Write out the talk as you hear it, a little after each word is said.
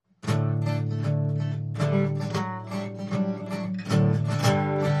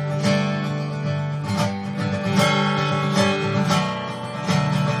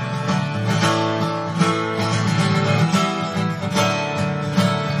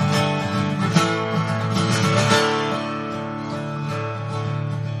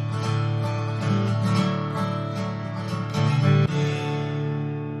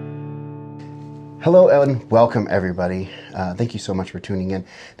Hello and welcome everybody. Thank you so much for tuning in.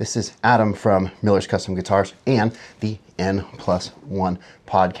 This is Adam from Miller's Custom Guitars and the N+1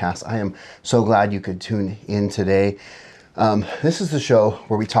 podcast. I am so glad you could tune in today. This is the show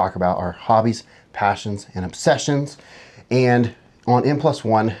where we talk about our hobbies, passions, and obsessions. And on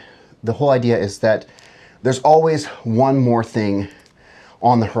N+1, the whole idea is that there's always one more thing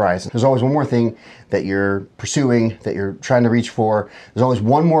on the horizon. There's always one more thing that you're pursuing, that you're trying to reach for. There's always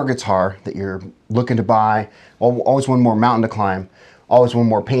one more guitar that you're looking to buy, always one more mountain to climb, always one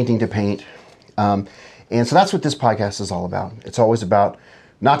more painting to paint. And so that's what this podcast is all about. It's always about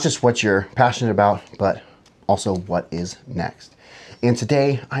not just what you're passionate about, but also what is next. And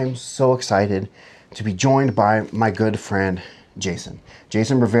today I'm so excited to be joined by my good friend, Jason.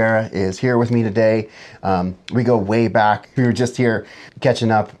 Jason Rivera is here with me today. We go way back. We were just here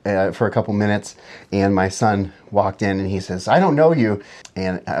catching up for a couple minutes, and my son walked in and he says, "I don't know you."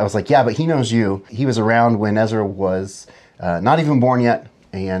 And I was like, "Yeah, but he knows you." He was around when Ezra was not even born yet,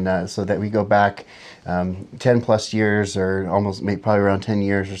 and so that we go back 10 plus years, or almost maybe probably around 10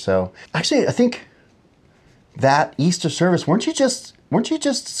 years or so. Actually, I think that Easter service, weren't you just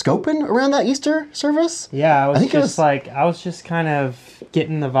scoping around that Easter service? Yeah, I was just kind of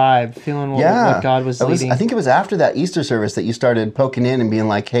getting the vibe, feeling what God was leading. I think it was after that Easter service that you started poking in and being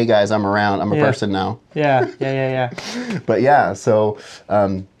like, "Hey guys, I'm around. I'm a person now." Yeah. But yeah, so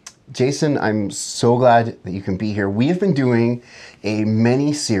Jason, I'm so glad that you can be here. We have been doing a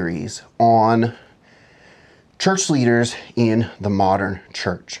mini series on church leaders in the modern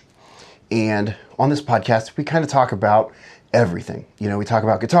church. And on this podcast, we kind of talk about everything. You know, we talk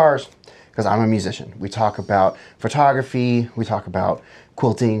about guitars, because I'm a musician. We talk about photography. We talk about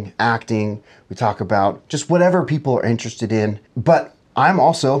quilting, acting. We talk about just whatever people are interested in. But I'm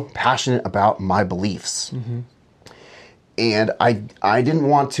also passionate about my beliefs. Mm-hmm. And I didn't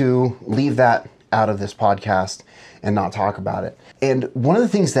want to leave that out of this podcast and not talk about it. And one of the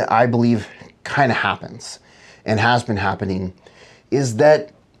things that I believe kind of happens and has been happening is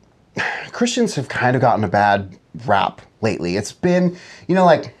that Christians have kind of gotten a bad rap lately. It's been,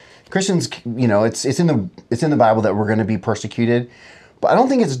 like Christians, it's in the Bible that we're going to be persecuted, but I don't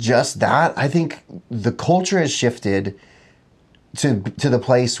think it's just that. I think the culture has shifted to the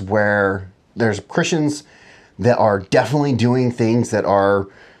place where there's Christians that are definitely doing things that are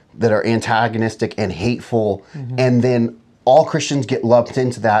antagonistic and hateful, mm-hmm. and then all Christians get lumped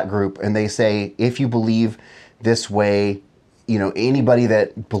into that group, and they say, if you believe this way, anybody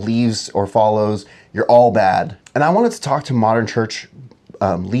that believes or follows, you're all bad. And I wanted to talk to modern church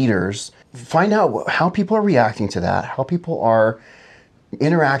leaders, find out how people are reacting to that, how people are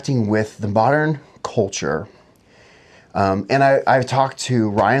interacting with the modern culture. And I've talked to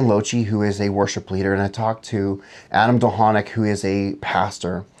Ryan Lochi, who is a worship leader, and I talked to Adam Dolhonick, who is a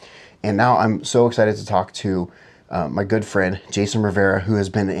pastor. And now I'm so excited to talk to my good friend, Jason Rivera, who has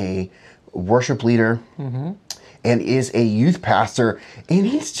been a worship leader, mm-hmm. and is a youth pastor, and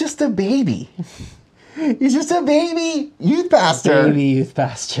he's just a baby. He's just a baby youth pastor. Baby youth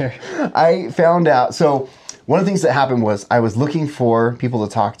pastor. I found out. So one of the things that happened was I was looking for people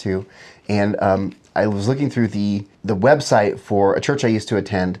to talk to, and I was looking through the website for a church I used to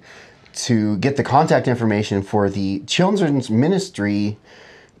attend to get the contact information for the children's ministry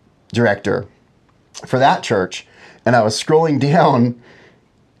director for that church. And I was scrolling down,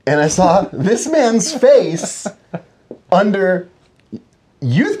 and I saw this man's face under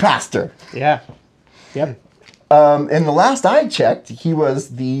youth pastor. Yeah. Yep. And the last I checked, he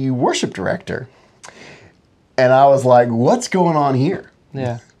was the worship director. And I was like, what's going on here?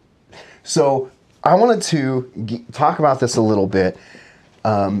 Yeah. So I wanted to talk about this a little bit.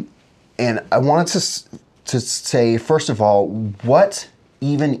 And I wanted to say, first of all, what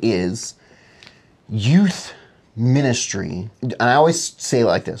even is youth ministry? And I always say it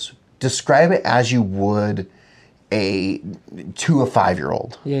like this: describe it as you would to a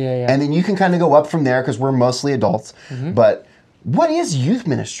 5-year-old. Yeah. And then you can kind of go up from there, because we're mostly adults. Mm-hmm. But what is youth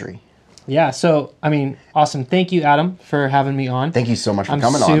ministry? Yeah, so, awesome. Thank you, Adam, for having me on. Thank you so much for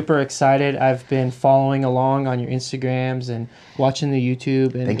coming on. I'm super excited. I've been following along on your Instagrams and watching the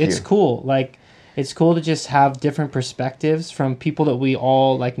YouTube, and it's cool. It's cool to just have different perspectives from people that we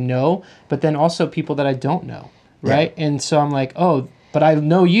all know, but then also people that I don't know, right? Yeah. And so I'm like, oh, but I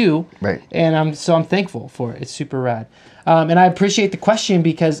know you, right? And I'm thankful for it. It's super rad. And I appreciate the question,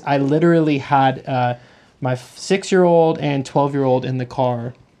 because I literally had my 6-year-old and 12-year-old in the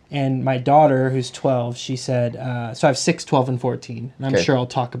car, and my daughter, who's 12, she said, so I have 6, 12, and 14, and I'm sure I'll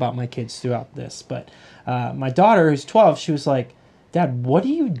talk about my kids throughout this, but my daughter, who's 12, she was like, "Dad, what do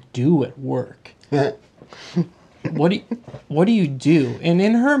you do at work?" what do you do? And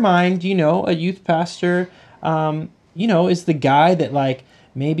in her mind, a youth pastor, is the guy that like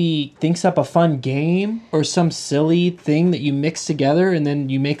maybe thinks up a fun game or some silly thing that you mix together and then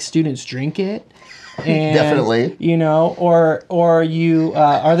you make students drink it. And, Definitely. Or you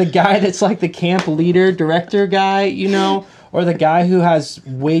are the guy that's like the camp leader, director guy, or the guy who has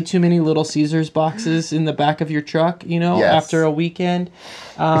way too many Little Caesars boxes in the back of your truck, Yes. after a weekend.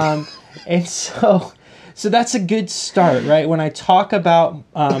 And so that's a good start, right? When I talk about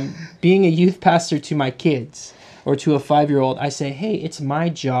being a youth pastor to my kids or to a 5-year-old, I say, hey, it's my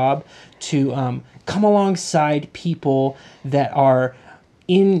job to come alongside people that are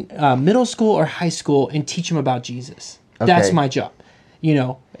in middle school or high school and teach them about Jesus. Okay. That's my job,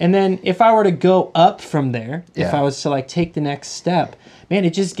 And then if I were to go up from there, if I was to like take the next step, man,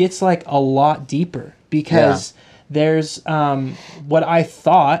 it just gets like a lot deeper because there's what I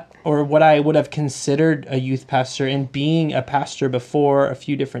thought or what I would have considered a youth pastor, and being a pastor before a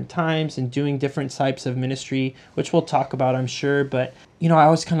few different times and doing different types of ministry, which we'll talk about, I'm sure. But, I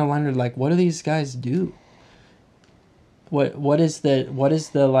always kind of wondered, like, what do these guys do? What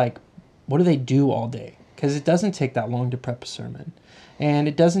do they do all day? Because it doesn't take that long to prep a sermon. And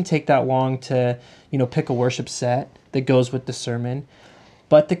it doesn't take that long to, pick a worship set that goes with the sermon.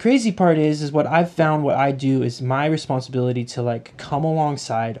 But the crazy part is what I've found, what I do is my responsibility to like come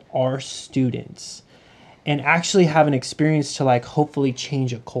alongside our students and actually have an experience to like hopefully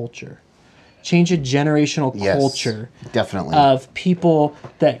change a culture, change a generational culture. Definitely. Of people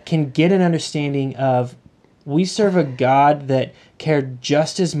that can get an understanding of we serve a God that cared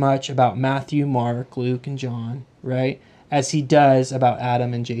just as much about Matthew, Mark, Luke, and John, right, as he does about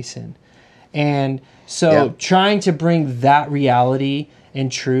Adam and Jason. And so trying to bring that reality and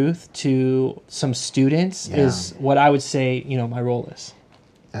truth to some students is what I would say, my role is.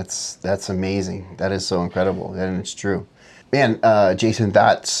 That's amazing. That is so incredible, and it's true. Man, Jason,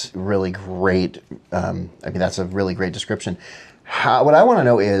 that's really great. That's a really great description. What I want to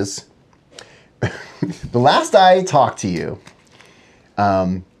know is, the last I talked to you,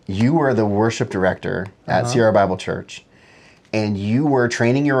 you were the worship director at Sierra Bible Church, and you were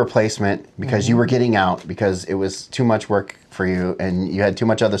training your replacement because you were getting out because it was too much work for you and you had too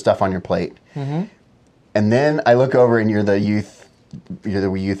much other stuff on your plate. And then I look over and you're the youth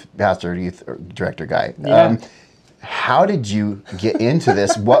pastor, youth director guy. Yeah. How did you get into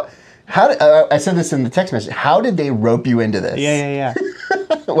this? I said this in the text message. How did they rope you into this? Yeah.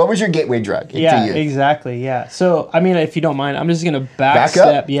 What was your gateway drug to Yeah, youth? Exactly. Yeah. So, if you don't mind, I'm just going to back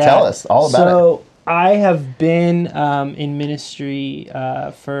up. Yeah. Tell us all about it. So, I have been in ministry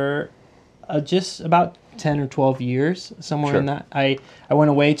for just about 10 or 12 years, somewhere in that. I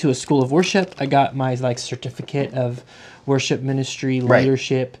went away to a school of worship. I got my certificate of worship ministry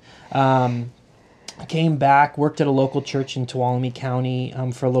leadership. Came back, worked at a local church in Tuolumne County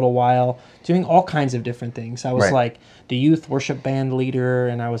for a little while, doing all kinds of different things. I was like the youth worship band leader,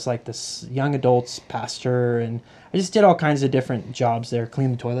 and I was like this young adults pastor, and I just did all kinds of different jobs there,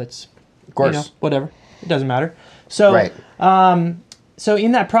 cleaned the toilets. Of course. Whatever. It doesn't matter. So, so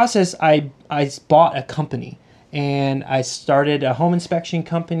in that process, I bought a company, and I started a home inspection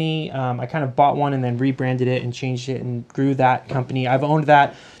company. I kind of bought one and then rebranded it and changed it and grew that company. I've owned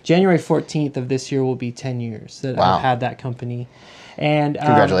that. January 14th of this year will be 10 years that I've had that company. And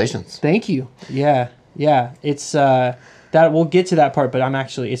congratulations. Thank you. Yeah. It's that we'll get to that part, but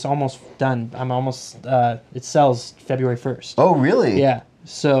it's almost done. I'm almost it sells February 1st. Oh, really? Yeah.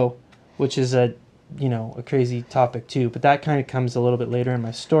 So, which is a crazy topic too, but that kind of comes a little bit later in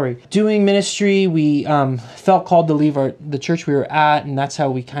my story. Doing ministry, we felt called to leave the church we were at, and that's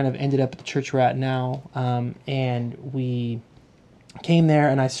how we kind of ended up at the church we're at now. And we came there,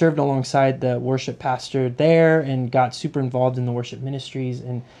 and I served alongside the worship pastor there and got super involved in the worship ministries,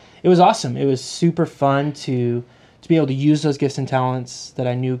 and it was awesome. It was super fun to be able to use those gifts and talents that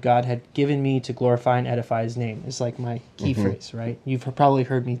I knew God had given me to glorify and edify his name. It's like my key phrase, right? You've probably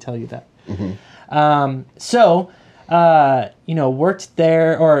heard me tell you that. Worked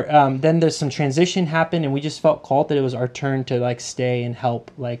there, or then there's some transition happened, and we just felt called that it was our turn to stay and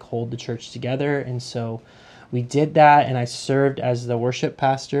help hold the church together. And so we did that, and I served as the worship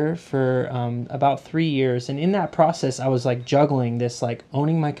pastor for about 3 years. And in that process, I was juggling this,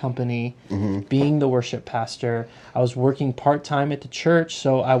 owning my company, being the worship pastor. I was working part-time at the church,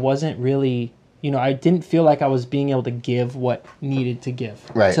 so I wasn't really, I didn't feel like I was being able to give what needed to give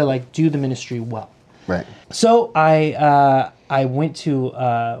to do the ministry well. Right. So I went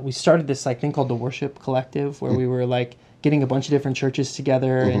to we started this thing called the Worship Collective, where we were getting a bunch of different churches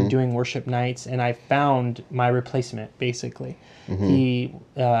together and doing worship nights, and I found my replacement, basically. His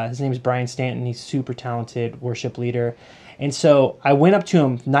name is Brian Stanton. He's super talented worship leader. And so I went up to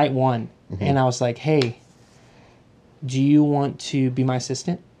him night one, and I was like, hey, do you want to be my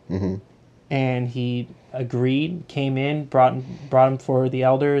assistant? And he agreed, came in, brought him for the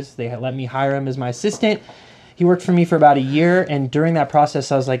elders. They had let me hire him as my assistant. He worked for me for about a year, and during that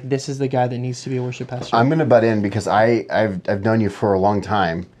process, I was like, this is the guy that needs to be a worship pastor. I'm going to butt in because I've known you for a long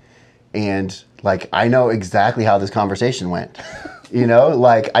time, and like I know exactly how this conversation went. You know,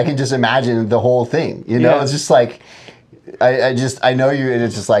 like I can just imagine the whole thing. You know, it's just like I know you, and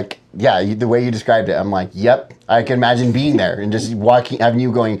it's just like the way you described it. I'm like, yep, I can imagine being there and just having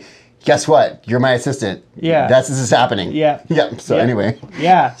you going, guess what? You're my assistant. Yeah. This is happening. Yeah. Yeah. So anyway.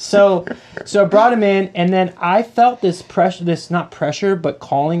 Yeah. So I brought him in, and then I felt this pressure, not pressure, but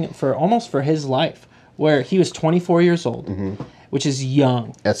calling for his life, where he was 24 years old, which is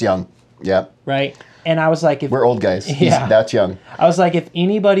young. That's young. Yeah. Right. And I was like, we're old guys. Yeah. That's young. I was like, if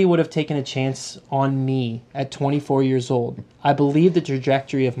anybody would have taken a chance on me at 24 years old, I believe the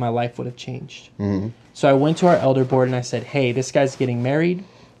trajectory of my life would have changed. So I went to our elder board and I said, hey, this guy's getting married.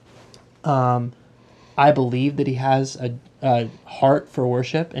 I believe that he has a heart for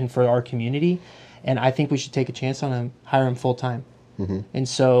worship and for our community, and I think we should take a chance on him, hire him full time. And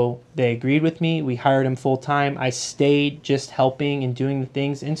so they agreed with me. We hired him full time. I stayed just helping and doing the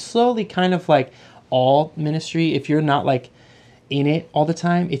things, and slowly, kind of like all ministry, if you're not like in it all the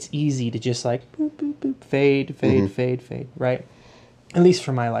time, it's easy to just like boop, boop, boop, fade, fade, right? At least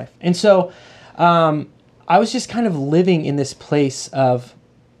for my life. And so I was just kind of living in this place of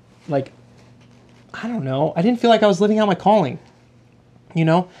like, I don't know. I didn't feel like I was living out my calling, you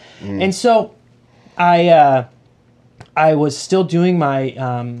know? And so I was still doing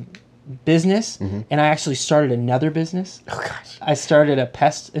my business, and I actually started another business. Oh, gosh. I started a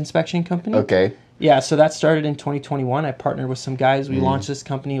pest inspection company. Okay. Yeah, so that started in 2021. I partnered with some guys. We launched this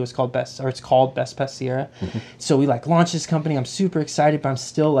company. It's called Best Pest Sierra. So we like launched this company. I'm super excited, but I'm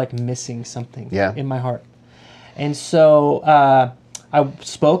still like missing something in my heart. And so I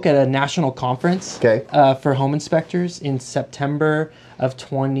spoke at a national conference for home inspectors in September of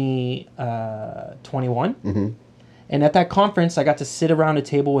 2021. And at that conference, I got to sit around a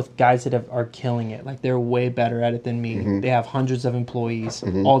table with guys that are killing it. Like, they're way better at it than me. They have hundreds of employees,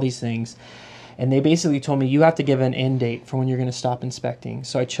 all these things. And they basically told me, you have to give an end date for when you're going to stop inspecting.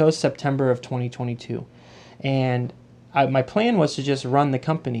 So I chose September of 2022. And my plan was to just run the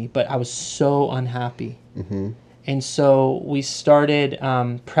company, but I was so unhappy. And so we started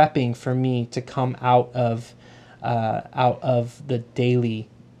prepping for me to come out of the daily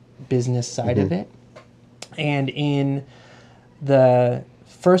business side of it. And in the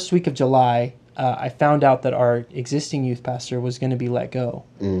first week of July, I found out that our existing youth pastor was going to be let go.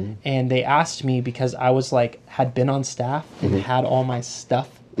 And they asked me, because I was like, had been on staff and had all my stuff.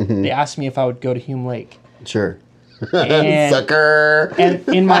 They asked me if I would go to Hume Lake. Sure. And, Sucker. And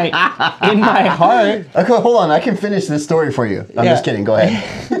in my heart. Okay, hold on. I can finish this story for you. I'm just kidding. Go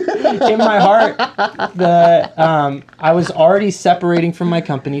ahead. In my heart, I was already separating from my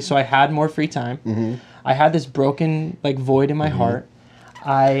company, so I had more free time. I had this broken like void in my heart.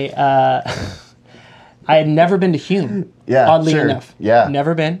 I had never been to Hume. Oddly enough.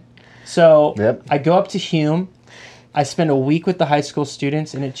 Never been. So I go up to Hume. I spend a week with the high school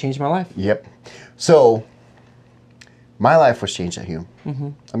students, and it changed my life. So my life was changed at Hume.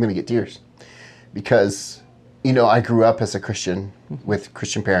 I'm going to get tears because, you know, I grew up as a Christian with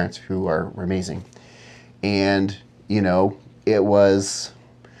Christian parents who are amazing. And, you know, it was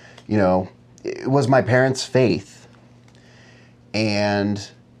my parents' faith. And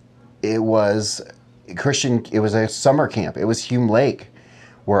it was Christian. It was a summer camp. It was Hume Lake,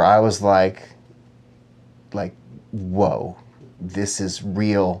 where I was like, whoa, this is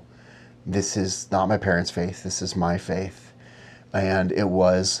real. This is not my parents' faith. This is my faith. And it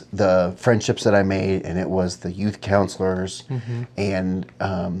was the friendships that I made, and it was the youth counselors, and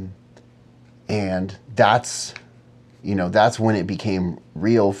that's, you know, that's when it became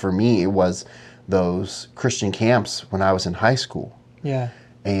real for me. It was those Christian camps when I was in high school.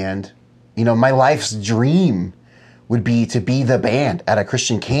 And, you know, my life's dream would be to be the band at a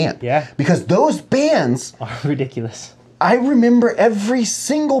Christian camp. Because those bands are ridiculous. I remember every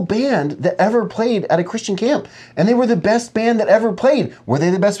single band that ever played at a Christian camp. And they were the best band that ever played. Were they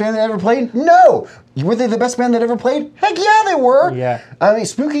the best band that ever played? No. Were they the best band that ever played? Heck yeah, they were. I mean,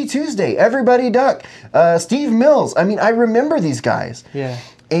 Spooky Tuesday, Everybody Duck, Steve Mills. I mean, I remember these guys.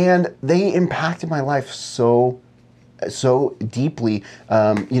 And they impacted my life so so deeply.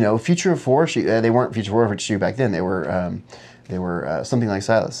 Future of Forestry, they weren't Future of Forestry back then. They were something like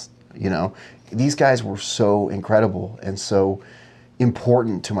Silas. These guys were so incredible and so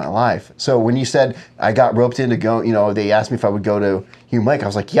important to my life. So when you said I got roped in to go, they asked me if I would go to Hume Lake. I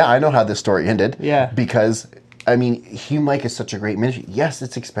was like, yeah, I know how this story ended. Yeah. Because, Hume Lake is such a great ministry. Yes,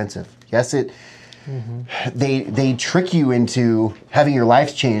 it's expensive. Yes, they trick you into having your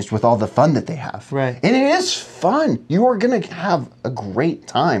life changed with all the fun that they have. Right. And it is fun. You are going to have a great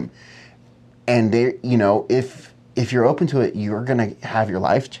time. And if you're open to it, you're going to have your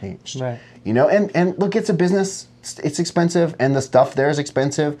life changed. Right. And look, it's a business. It's expensive, and the stuff there is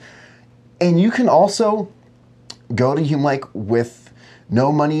expensive. And you can also go to Hume Lake with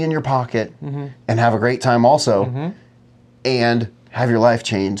no money in your pocket and have a great time also, and have your life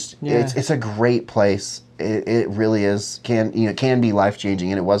changed. Yeah. It's a great place. It really is. Can be life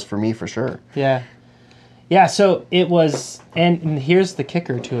changing, and it was for me for sure. Yeah. Yeah. So it was, and here's the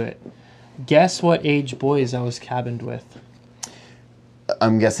kicker to it. Guess what age boys I was cabined with?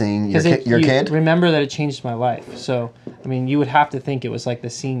 I'm guessing your kid? Remember that it changed my life. So, you would have to think it was like the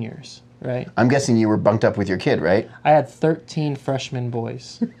seniors, right? I'm guessing you were bunked up with your kid, right? I had 13 freshman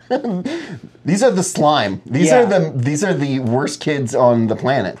boys. These are the slime. These are the worst kids on the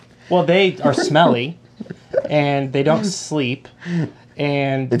planet. Well, they are smelly, and they don't sleep,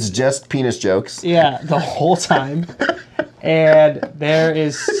 and... It's just penis jokes. Yeah, the whole time. And there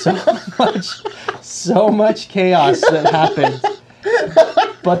is so much chaos that happens.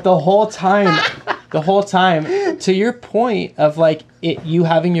 But the whole time, to your point of you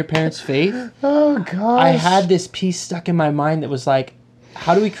having your parents' faith, oh gosh, I had this piece stuck in my mind that was like,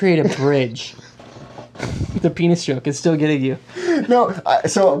 how do we create a bridge? The penis joke is still getting you. No,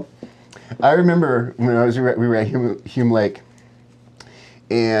 so I remember when we were at Hume Lake,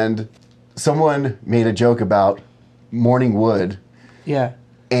 and someone made a joke about morning wood. Yeah.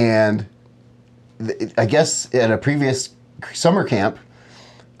 And I guess at a previous summer camp,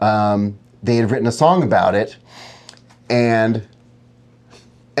 they had written a song about it, and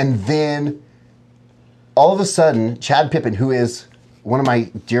then all of a sudden, Chad Pippin, who is one of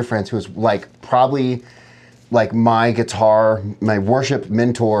my dear friends, who is probably my worship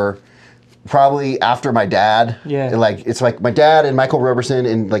mentor, probably after my dad. Yeah. It's like my dad and Michael Roberson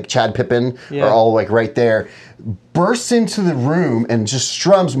and Chad Pippin are all right there, bursts into the room and just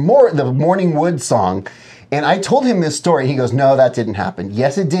strums the Morning Wood song. And I told him this story, and he goes, no, that didn't happen.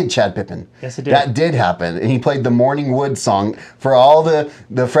 Yes, it did, Chad Pippin. Yes, it did. That did happen. And he played the Morning Wood song for all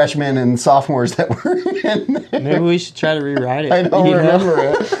the freshmen and sophomores that were in there. Maybe we should try to rewrite it. I don't remember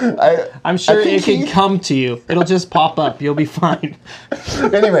it. I'm sure it can come to you. It'll just pop up. You'll be fine.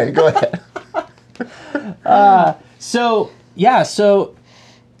 Anyway, go ahead. So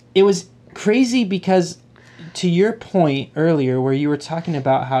it was crazy because, to your point earlier where you were talking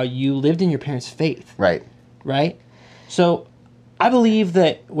about how you lived in your parents' faith. Right? So I believe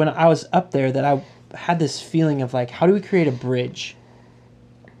that when I was up there that I had this feeling of how do we create a bridge?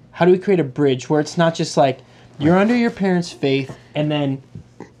 How do we create a bridge where it's not just you're under your parents' faith and then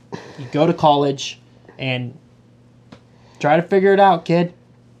you go to college and try to figure it out, kid.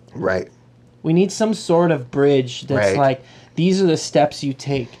 Right. We need some sort of bridge that's these are the steps you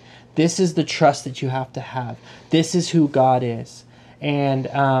take. This is the trust that you have to have. This is who God is. And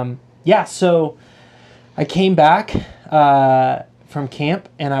so I came back from camp,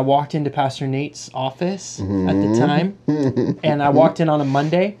 and I walked into Pastor Nate's office at the time, and I walked in on a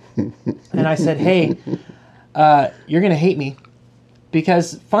Monday, and I said, hey, you're going to hate me.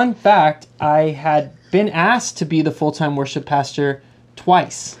 Because, fun fact, I had been asked to be the full-time worship pastor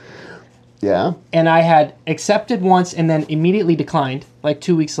twice. Yeah. And I had accepted once and then immediately declined,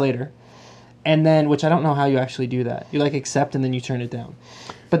 2 weeks later. And then, which I don't know how you actually do that. You accept and then you turn it down.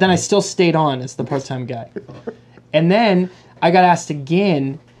 But then I still stayed on as the part-time guy. And then I got asked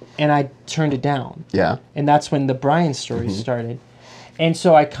again and I turned it down. Yeah. And that's when the Brian story started. And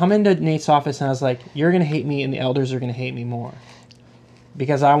so I come into Nate's office and I was like, you're going to hate me and the elders are going to hate me more.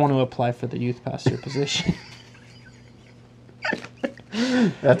 Because I want to apply for the youth pastor position.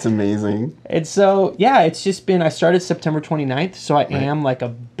 That's amazing. And so, it's just been, I started September 29th, so I am a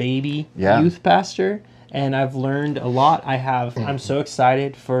baby youth pastor, and I've learned a lot. I'm so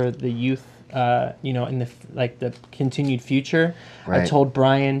excited for the youth, in the continued future. Right. I told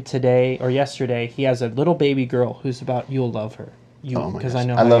Brian today, or yesterday, he has a little baby girl who's you'll love her. Because I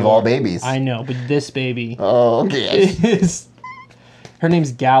know I love all babies. I know, but this baby. Oh, okay. Her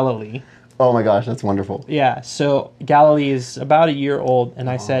name's Galilee. Oh my gosh, that's wonderful. Yeah, so Galilee is about a year old, and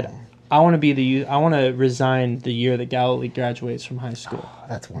I said, I want to resign the year that Galilee graduates from high school. Oh,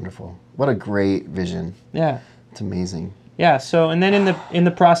 that's wonderful. What a great vision. Yeah. It's amazing. Yeah. So, and then in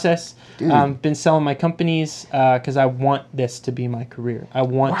the process, Dude. been selling my companies because I want this to be my career. I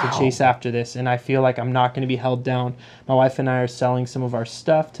want to chase after this, and I feel like I'm not going to be held down. My wife and I are selling some of our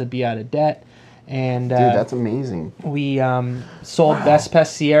stuff to be out of debt, and Dude, that's amazing. we sold Best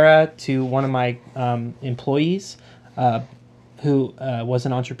Pest Sierra to one of my employees, who was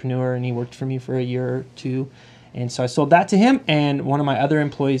an entrepreneur, and he worked for me for a year or two. And so I sold that to him, and one of my other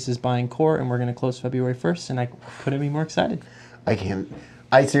employees is buying Core, and we're going to close February 1st, and I couldn't be more excited. I can't.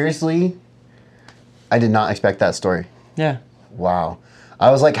 I seriously, I did not expect that story. Yeah. Wow. I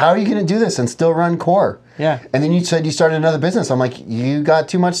was like, how are you going to do this and still run Core? Yeah. And then you said you started another business. I'm like, you got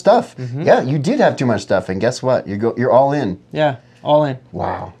too much stuff. Mm-hmm. Yeah, you did have too much stuff. And guess what? You're all in. Yeah, all in.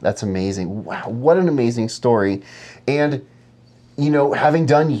 Wow, that's amazing. Wow, what an amazing story. And you know, having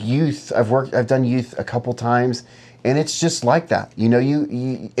done youth, I've done youth a couple times, and it's just like that. You know,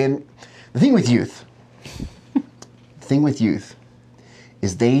 you and the thing with youth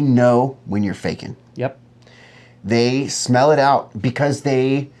is they know when you're faking. Yep. They smell it out because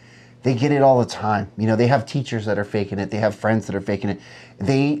they get it all the time. You know, they have teachers that are faking it. They have friends that are faking it.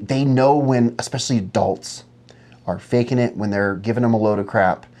 They know when, especially adults, are faking it when they're giving them a load of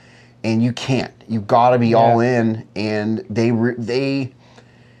crap. And you can't. You gotta be all in. And they already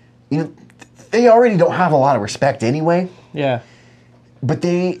don't have a lot of respect anyway. Yeah. But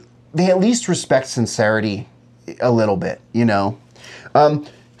they at least respect sincerity a little bit, you know.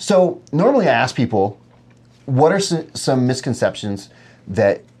 So normally I ask people, what are some misconceptions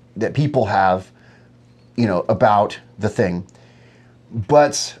that people have, you know, about the thing?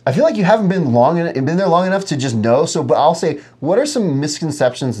 But I feel like you haven't been there long enough to just know. So, but I'll say, what are some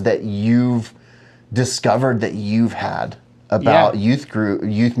misconceptions that you've discovered that you've had about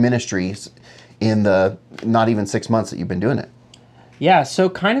youth ministries in the not even 6 months that you've been doing it? Yeah, so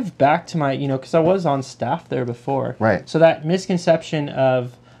kind of back to my, because I was on staff there before. Right. So that misconception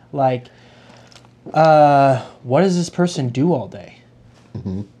of like, what does this person do all day?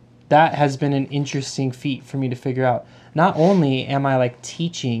 Mm-hmm. That has been an interesting feat for me to figure out. Not only am I like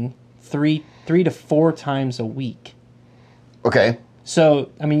teaching three to 4 times a week. Okay. So,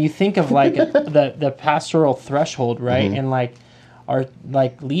 I mean, you think of like the pastoral threshold, right? Mm-hmm. And like our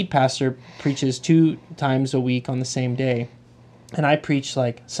lead pastor preaches 2 times a week on the same day. And I preach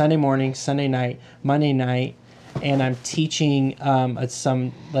like Sunday morning, Sunday night, Monday night, and I'm teaching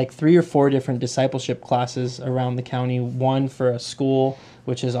some like 3 or 4 different discipleship classes around the county, one for a school,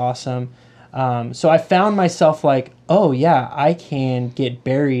 which is awesome. So I found myself like, oh yeah, I can get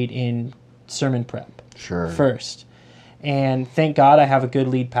buried in sermon prep first. And thank God I have a good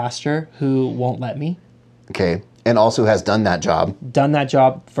lead pastor who won't let me. Okay. And also has done that job. Done that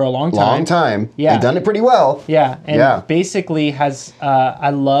job for a long time. Yeah. And done it pretty well. Yeah. And basically has, I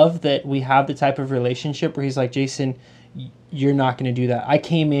love that we have the type of relationship where he's like, Jason, you're not going to do that. I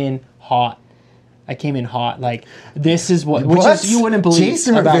came in hot. Like, this is which is, you wouldn't believe.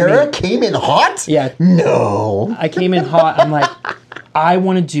 Jason Rivera came in hot? Yeah. No. I came in hot. I'm like, I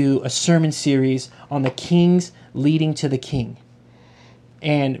want to do a sermon series on the kings leading to the king.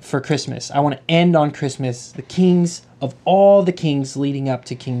 And for Christmas, I want to end on Christmas, the kings of all the kings leading up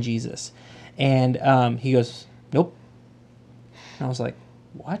to King Jesus. And he goes, nope. And I was like,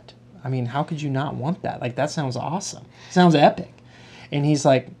 what? I mean, how could you not want that? Like, that sounds awesome. Sounds epic. And he's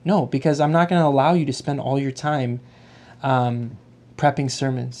like, no, because I'm not going to allow you to spend all your time prepping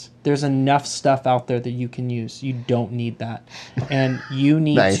sermons. There's enough stuff out there that you can use. You don't need that. And you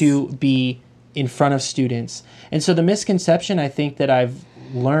need to be in front of students. And so the misconception I think that I've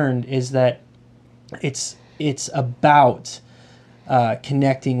learned is that it's about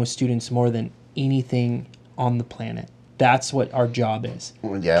connecting with students more than anything on the planet. That's what our job is.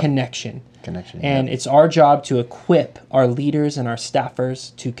 Connection. And it's our job to equip our leaders and our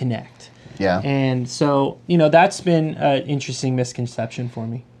staffers to connect. Yeah. And so, that's been an interesting misconception for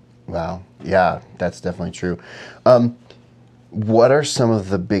me. Wow. Yeah, that's definitely true. What are some of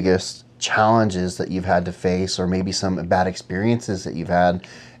the biggest challenges that you've had to face, or maybe some bad experiences that you've had?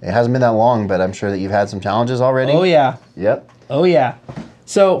 It hasn't been that long, but I'm sure that you've had some challenges already. Oh, yeah. Yep. Oh, yeah.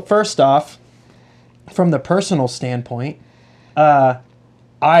 So, first off, from the personal standpoint, I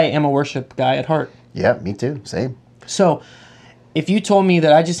am a worship guy at heart. Yeah, me too. Same. So, if you told me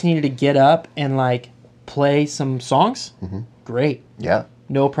that I just needed to get up and like play some songs, great. Yeah.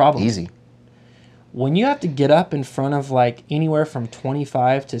 No problem. Easy. When you have to get up in front of like anywhere from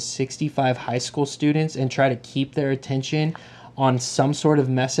 25 to 65 high school students and try to keep their attention on some sort of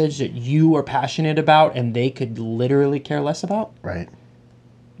message that you are passionate about and they could literally care less about. Right.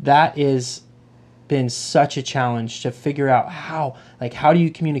 That is been such a challenge to figure out how do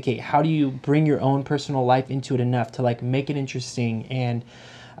you communicate? How do you bring your own personal life into it enough to like make it interesting? And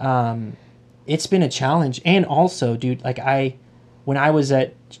it's been a challenge. And also, dude, like when I was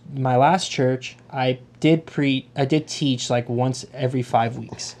at my last church, I did teach like once every 5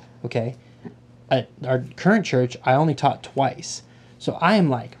 weeks. Okay. At our current church, I only taught twice. So I am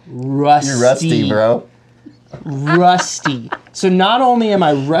like rusty. You're rusty, bro. Rusty. So not only am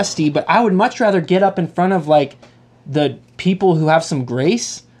I rusty, but I would much rather get up in front of like the people who have some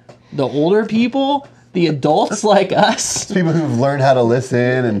grace, the older people, the adults like us. People who've learned how to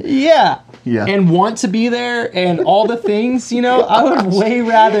listen and Yeah. And want to be there and all the things, you know. I would way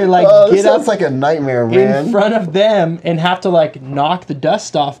rather like this get up sounds like a nightmare, man. in front of them and have to like knock the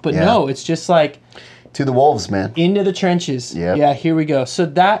dust off. But no, it's just like to the wolves, man. into the trenches. Yep. Yeah, here we go. So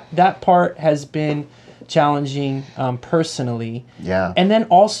that part has been challenging personally. Yeah. And then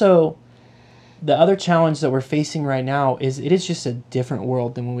also the other challenge that we're facing right now is it is just a different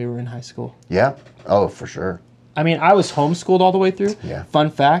world than when we were in high school. Yeah. Oh, for sure. I mean, I was homeschooled all the way through. Yeah.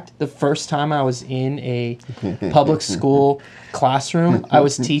 Fun fact, the first time I was in a public school classroom, I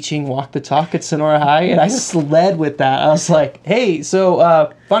was teaching Walk the Talk at Sonora High, and I led with that. I was like, hey,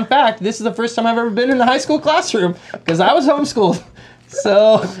 so fun fact, this is the first time I've ever been in a high school classroom because I was homeschooled.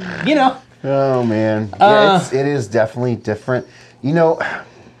 So, you know. Oh, man. Yeah, it is definitely different. You know,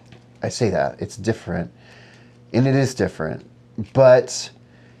 I say that. It's different. And it is different. But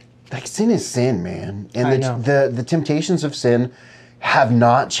like sin is sin, man. And the temptations of sin have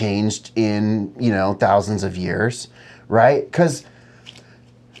not changed in, thousands of years, right? Because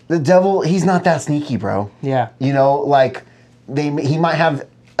the devil, he's not that sneaky, bro. Yeah. Like he might have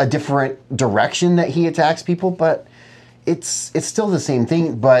a different direction that he attacks people, but it's still the same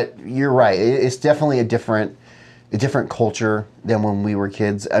thing. But you're right. It's definitely a different culture than when we were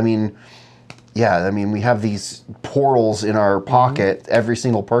kids. I mean, we have these portals in our pocket. Mm-hmm. Every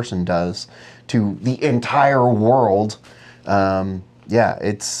single person does to the entire world.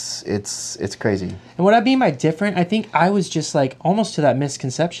 It's crazy. And what I mean by different, I think I was just like almost to that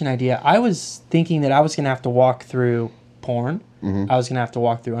misconception idea. I was thinking that I was going to have to walk through porn. Mm-hmm. I was going to have to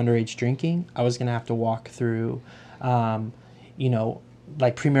walk through underage drinking. I was going to have to walk through,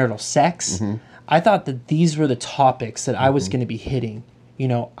 like premarital sex. Mm-hmm. I thought that these were the topics that I was going to be hitting.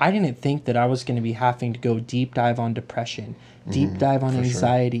 I didn't think that I was going to be having to go deep dive on depression, deep dive on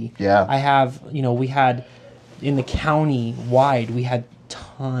anxiety. Sure. Yeah. I have, we had in the county wide, we had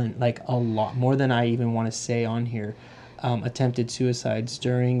a lot more than I even want to say on here, attempted suicides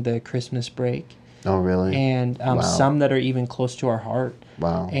during the Christmas break. Oh, really? And some that are even close to our heart.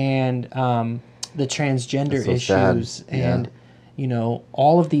 Wow. And the transgender so issues sad. and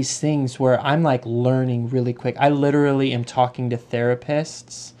all of these things where I'm like learning really quick. I literally am talking to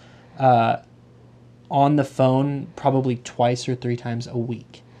therapists on the phone probably twice or 3 times a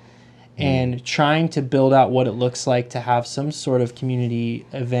week and trying to build out what it looks like to have some sort of community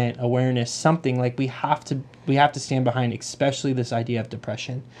event awareness, something like we have to stand behind, especially this idea of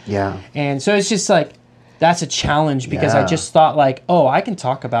depression. Yeah. And so it's just like, that's a challenge because I just thought like, oh, I can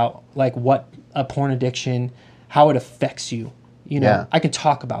talk about like what a porn addiction, how it affects you. I can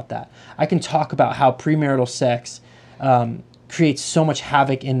talk about that. I can talk about how premarital sex creates so much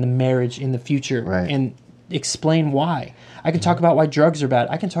havoc in the marriage in the future and explain why. I can talk about why drugs are bad.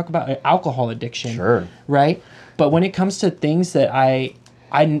 I can talk about alcohol addiction. Sure. Right? But when it comes to things that I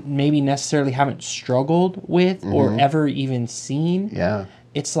maybe necessarily haven't struggled with or ever even seen,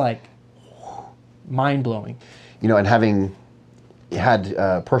 it's like mind-blowing. And having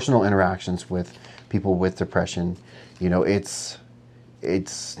had personal interactions with people with depression, it's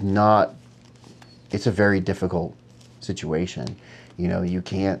a very difficult situation. You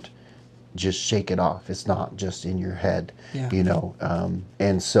can't just shake it off. It's not just in your head,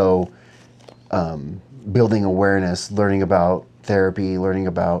 and so building awareness, learning about therapy, learning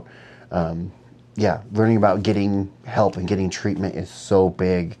about getting help and getting treatment is so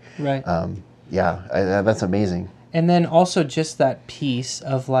big. Right. That's amazing. And then also just that piece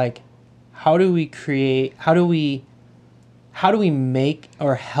of like, how do we make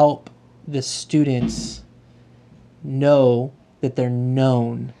or help the students know that they're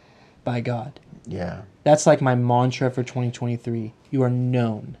known by God? Yeah. That's like my mantra for 2023. You are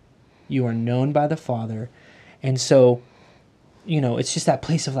known. You are known by the Father. And so, it's just that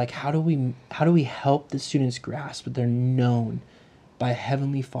place of like, how do we help the students grasp that they're known by a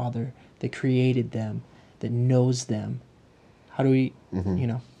Heavenly Father that created them, that knows them? How do we,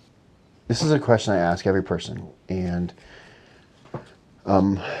 This is a question I ask every person, and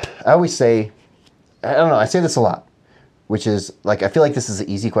I always say, I don't know, I say this a lot, which is like, I feel like this is an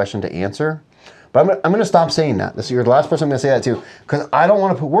easy question to answer, But I'm going to stop saying that. You're the last person I'm going to say that to, because I don't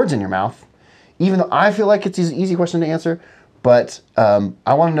want to put words in your mouth, even though I feel like it's an easy question to answer. But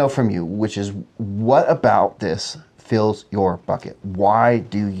I want to know from you, which is, what about this fills your bucket? Why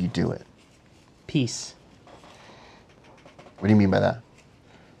do you do it? Peace. What do you mean by that?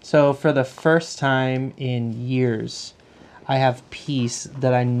 So for the first time in years, I have peace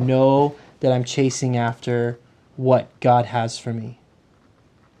that I know that I'm chasing after what God has for me.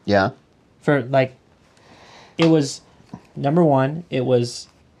 Yeah. For like, it was, number one, it was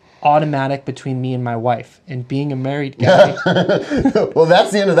automatic between me and my wife, and being a married guy. Well, that's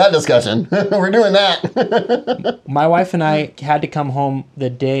the end of that discussion. We're doing that. My wife and I had to come home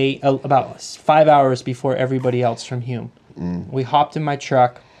the day, about 5 hours before everybody else from Hume. We hopped in my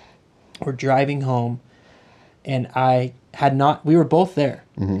truck. We're driving home, and we were both there,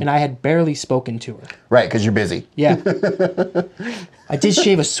 and I had barely spoken to her. Right, because you're busy. Yeah. I did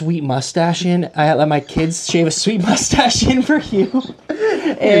shave a sweet mustache in. I had let my kids shave a sweet mustache in for you.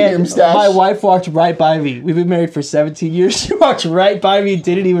 And my wife walked right by me. We've been married for 17 years. She walked right by me,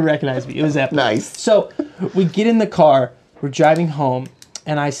 didn't even recognize me. It was epic. Nice. So we get in the car, we're driving home,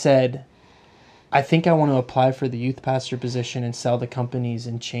 and I said, I think I want to apply for the youth pastor position and sell the companies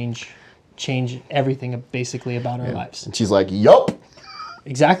and change everything basically about our lives. And she's like, yup.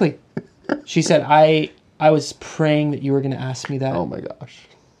 Exactly. She said, I was praying that you were going to ask me that. Oh my gosh.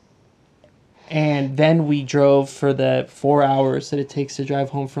 And then we drove for the 4 hours that it takes to drive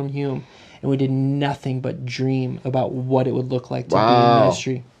home from Hume, and we did nothing but dream about what it would look like to be in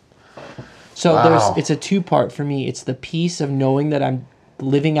ministry. So it's a two-part for me. It's the peace of knowing that I'm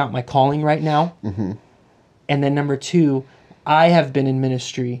living out my calling right now. Mm-hmm. And then number two, I have been in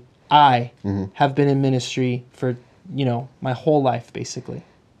ministry. I have been in ministry for, my whole life, basically,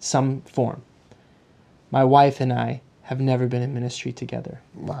 some form. My wife and I have never been in ministry together.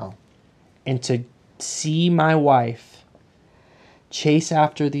 Wow. And to see my wife chase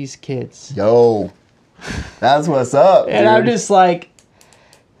after these kids. Yo, that's what's up, and dude. I'm just like,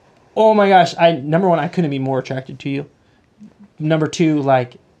 oh my gosh. Number one, I couldn't be more attracted to you. Number two,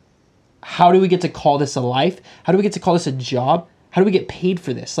 like, how do we get to call this a life? How do we get to call this a job? How do we get paid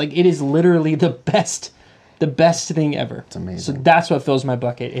for this? Like, it is literally the best thing ever. It's amazing. So that's what fills my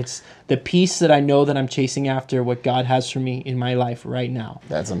bucket. It's the peace that I know that I'm chasing after what God has for me in my life right now.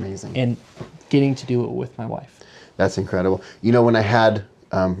 That's amazing. And getting to do it with my wife. That's incredible. When I had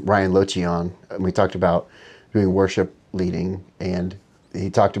Ryan Lochi on, we talked about doing worship leading, and he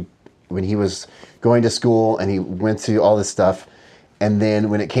talked when he was going to school and he went through all this stuff, and then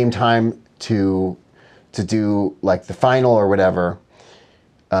when it came time to do like the final or whatever,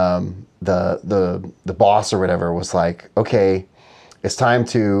 the boss or whatever was like, okay, it's time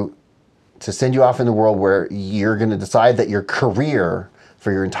to send you off in the world where you're going to decide that your career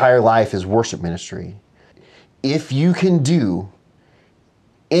for your entire life is worship ministry. If you can do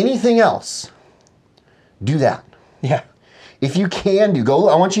anything else, do that. Yeah. If you can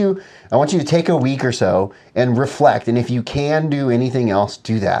I want you to take a week or so and reflect. And if you can do anything else,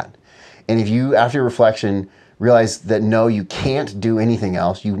 do that. And if you, after reflection, realize that no, you can't do anything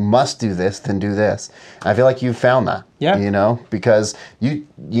else, you must do this, then do this. I feel like you've found that. Yeah. Because you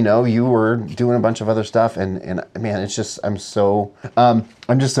were doing a bunch of other stuff, and man, it's just I'm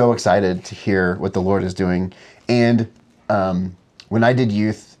just so excited to hear what the Lord is doing. And when I did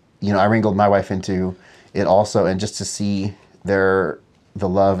youth, I wrangled my wife into it also, and just to see the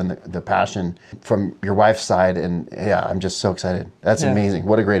love and the passion from your wife's side, and yeah, I'm just so excited. That's amazing.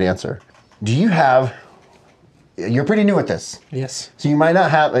 What a great answer. You're pretty new at this. Yes. So you might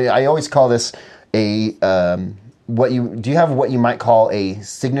not have, I always call this do you have what you might call a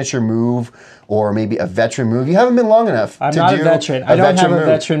signature move or maybe a veteran move? You haven't been long enough I'm not a veteran. I don't have a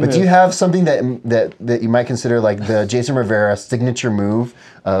veteran move. But do you have something that you might consider like the Jason Rivera signature move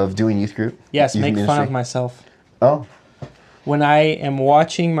of doing youth group? Yes, make fun of myself. Oh. When I am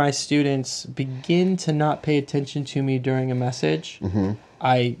watching my students begin to not pay attention to me during a message,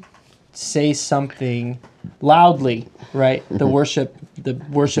 I say something loudly, right? The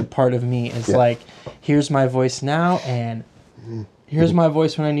worship part of me is like, here's my voice now, and here's my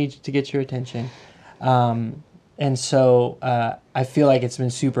voice when I need to get your attention. And so I feel like it's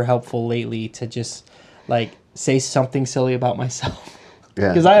been super helpful lately to just like say something silly about myself. Yeah.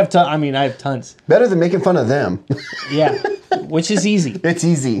 Because I have tons. Better than making fun of them. Yeah. Which is easy. It's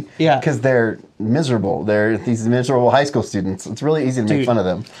easy. Yeah. Because they're miserable. They're these miserable high school students. It's really easy to make fun of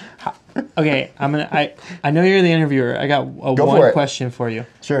them. Okay, I know you're the interviewer. I got one question for you.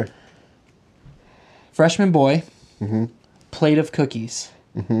 Sure. Freshman boy, plate of cookies.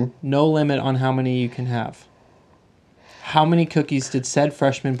 No limit on how many you can have. How many cookies did said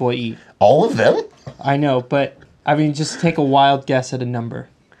freshman boy eat? All of them? I know, but I mean, just take a wild guess at a number.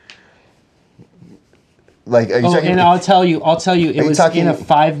 Like, are you talking? And I'll tell you, it was talking- in a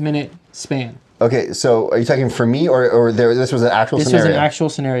 5-minute span. Okay, so are you talking for me or this was an actual This scenario? was an actual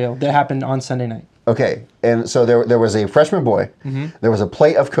scenario that happened on Sunday night. Okay, and so there was a freshman boy. There was a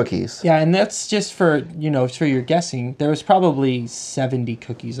plate of cookies. Yeah, and that's just for, for your guessing. There was probably 70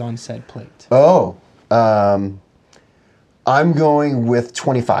 cookies on said plate. Oh, I'm going with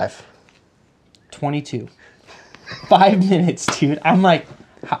 25. 22. 5 minutes, dude. I'm like,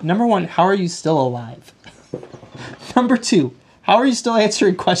 number one, how are you still alive? Number two, how are you still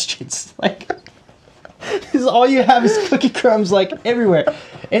answering questions? Like, because all you have is cookie crumbs, like, everywhere.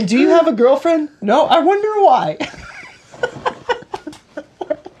 And do you have a girlfriend? No? I wonder why.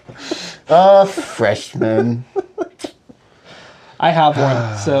 Freshman. I have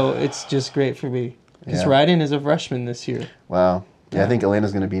one, so it's just great for me. Because Yeah. Ryden is a freshman this year. Wow. Yeah, I think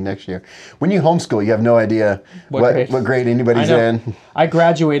Elena's going to be next year. When you homeschool, you have no idea what grade anybody's I know. in. I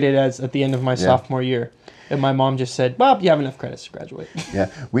graduated at the end of my sophomore year. And my mom just said, Bob, you have enough credits to graduate. Yeah,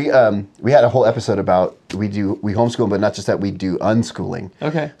 we had a whole episode about we homeschool, but not just that, we do unschooling.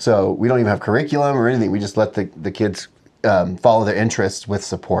 Okay. So we don't even have curriculum or anything. We just let the kids follow their interests with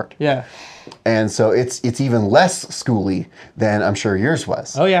support. Yeah. And so it's even less schooly than I'm sure yours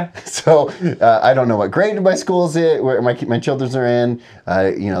was. Oh, yeah. So I don't know what grade my school's in, where my children's are in.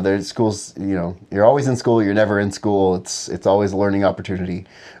 There's schools. You're always in school. You're never in school. It's always a learning opportunity,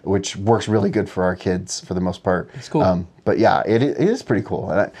 which works really good for our kids for the most part. It's cool. But yeah, it is pretty cool.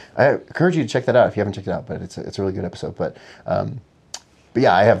 And I encourage you to check that out if you haven't checked it out. But it's a really good episode. But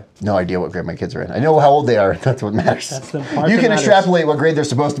yeah, I have no idea what grade my kids are in. I know how old they are. That's what matters. That's the part you that can matters. extrapolate what grade they're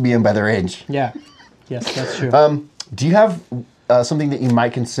supposed to be in by their age. Yeah. Yes, that's true. Do you have something that you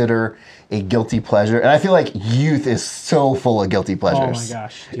might consider a guilty pleasure? And I feel like youth is so full of guilty pleasures. Oh my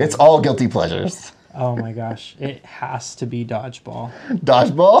gosh, dude. It's all guilty pleasures. Oh my gosh. It has to be dodgeball.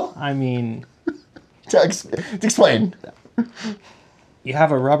 Dodgeball? I mean, Explain. you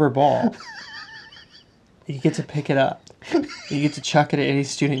have a rubber ball. You get to pick it up. You get to chuck it at any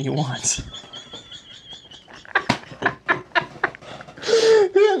student you want.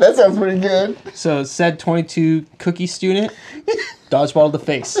 That sounds pretty good. So said 22 cookie student, dodgeball to the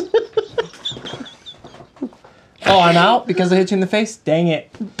face. Oh, I'm out because I hit you in the face? Dang it.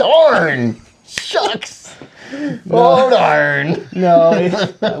 Darn. Shucks. Oh, darn. No,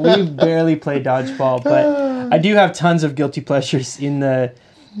 we barely play dodgeball, but I do have tons of guilty pleasures in my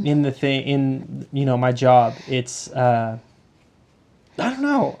job. It's I don't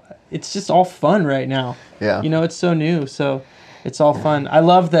know. It's just all fun right now. Yeah. It's so new, so it's all fun. I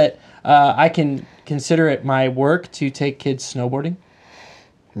love that I can consider it my work to take kids snowboarding.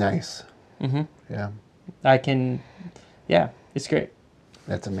 Nice. Mm-hmm. Yeah. It's great.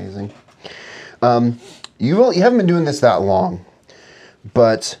 That's amazing. You haven't been doing this that long,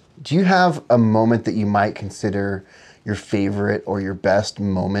 but do you have a moment that you might consider your favorite or your best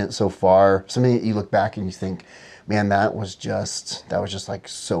moment so far? Something that you look back and you think, man, that was just like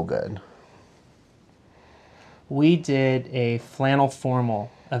so good. We did a flannel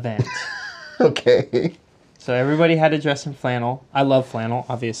formal event. Okay. So everybody had to dress in flannel. I love flannel,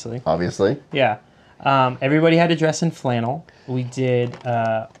 obviously. Obviously. Yeah. Everybody had to dress in flannel. We did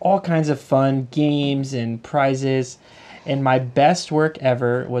all kinds of fun games and prizes. And my best work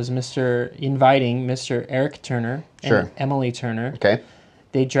ever was inviting Mr. Eric Turner and Sure. Emily Turner. Okay.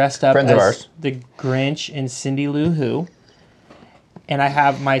 They dressed up Friends of as ours. the Grinch and Cindy Lou Who. And I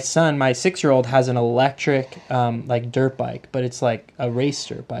have my son, my 6-year-old, has an electric dirt bike, but it's like a race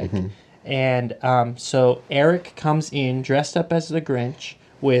dirt bike. Mm-hmm. And so Eric comes in dressed up as the Grinch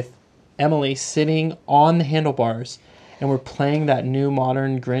with Emily sitting on the handlebars, and we're playing that new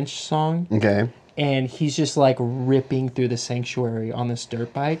modern Grinch song. Okay. And he's just like ripping through the sanctuary on this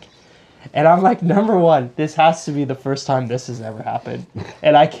dirt bike. And I'm like, number one, this has to be the first time this has ever happened.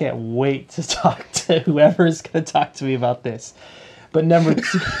 And I can't wait to talk to whoever is going to talk to me about this. But number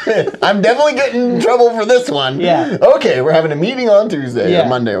two... I'm definitely getting in trouble for this one. Yeah. Okay, we're having a meeting on Tuesday or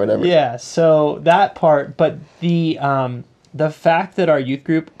Monday or whatever. Yeah, so that part. But the fact that our youth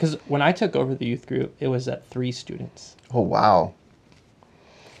group... Because when I took over the youth group, it was at 3 students. Oh, wow.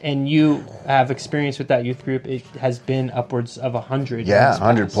 And you have experience with that youth group. It has been upwards of 100. Yeah,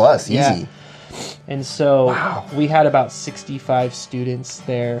 100 plus, easy. Yeah. And so we had about 65 students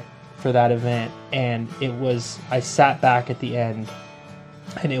there for that event. And I sat back at the end,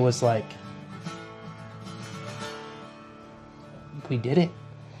 and it was like, we did it.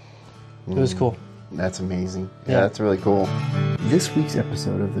 It was cool. That's amazing. Yeah. Yeah, that's really cool. This week's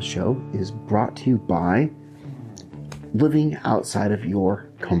episode of the show is brought to you by living outside of your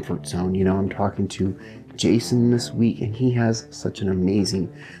comfort zone. You know, I'm talking to Jason this week, and he has such an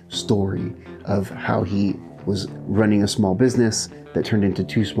amazing story of how he was running a small business that turned into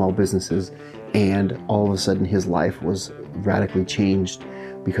 2 small businesses, and all of a sudden his life was radically changed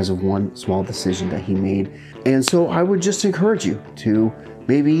because of one small decision that he made. And so I would just encourage you to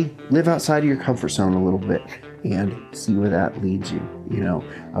maybe live outside of your comfort zone a little bit and see where that leads you. You know,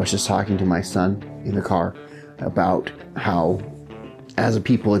 I was just talking to my son in the car about how, as a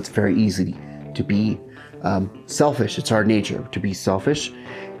people, it's very easy to be selfish. It's our nature to be selfish.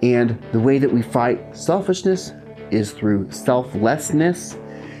 And the way that we fight selfishness is through selflessness.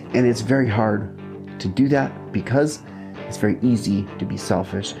 And it's very hard to do that because it's very easy to be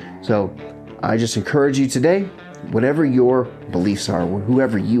selfish. So I just encourage you today, whatever your beliefs are,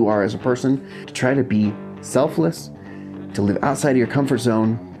 whoever you are as a person, to try to be selfless, to live outside of your comfort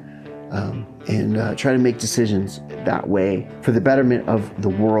zone, and try to make decisions that way for the betterment of the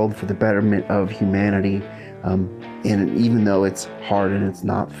world, for the betterment of humanity. And even though it's hard and it's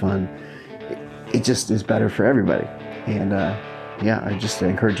not fun, it just is better for everybody. And I just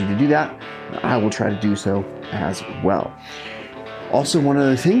encourage you to do that. I will try to do so as well. Also, one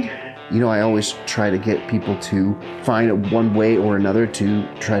other thing, you know, I always try to get people to find one way or another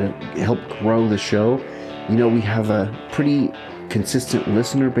to try to help grow the show. You know, we have a pretty consistent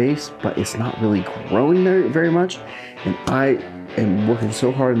listener base, but it's not really growing very much. And I am working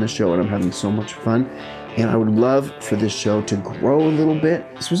so hard on the show, and I'm having so much fun. And I would love for this show to grow a little bit.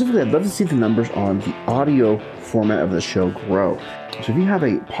 Specifically, I'd love to see the numbers on the audio format of the show grow. So if you have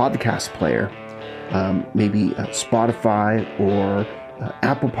a podcast player, maybe Spotify or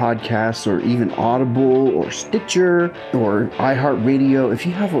Apple Podcasts, or even Audible or Stitcher or iHeartRadio, if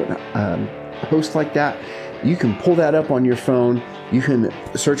you have a host like that, you can pull that up on your phone. You can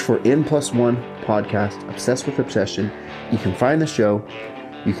search for N+1 podcast, Obsessed with Obsession. You can find the show.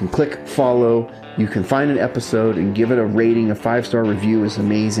 You can click follow. You can find an episode and give it a rating. A 5-star review is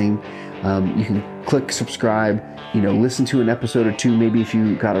amazing. You can click subscribe, you know, listen to an episode or two. Maybe if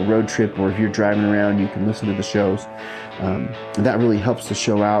you got a road trip or if you're driving around, you can listen to the shows. That really helps the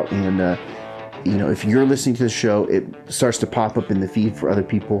show out. And, you know, if you're listening to the show, it starts to pop up in the feed for other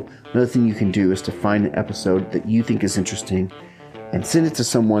people. Another thing you can do is to find an episode that you think is interesting and send it to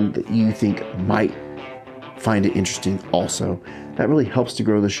someone that you think might find it interesting also. That really helps to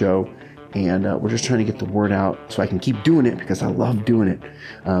grow the show. And we're just trying to get the word out so I can keep doing it because I love doing it.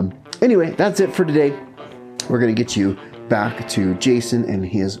 Anyway, that's it for today. We're going to get you back to Jason and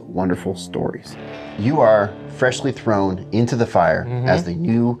his wonderful stories. You are freshly thrown into the fire as the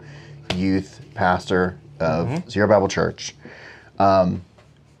new youth pastor of Zero Bible Church.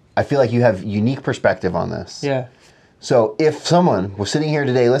 I feel like you have unique perspective on this. Yeah. So if someone was sitting here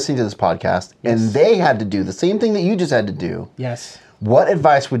today listening to this podcast and they had to do the same thing that you just had to do, yes, what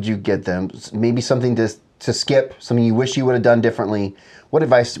advice would you give them? Maybe something to skip, something you wish you would have done differently. What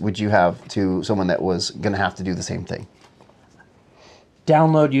advice would you have to someone that was going to have to do the same thing?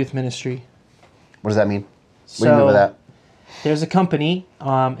 Download youth ministry. What does that mean? What do you mean by that? There's a company.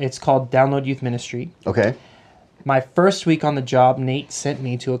 It's called Download Youth Ministry. Okay. My first week on the job, Nate sent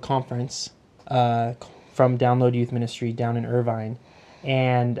me to a conference from Download Youth Ministry down in Irvine.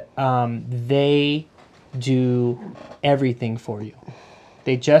 And they do everything for you.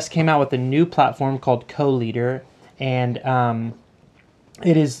 They just came out with a new platform called Co-Leader, and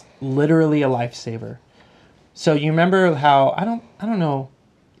it is literally a lifesaver. So you remember how I don't know.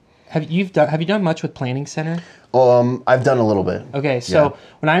 Have you done much with Planning Center? I've done a little bit. Okay, so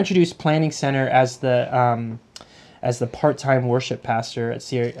when I introduced Planning Center as the part-time worship pastor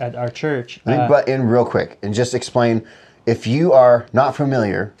at our church, But in real quick, and just explain. If you are not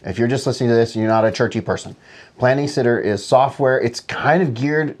familiar, if you're just listening to this and you're not a churchy person, Planning Center is software. It's kind of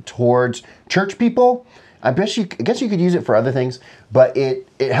geared towards church people. I guess you could use it for other things, but it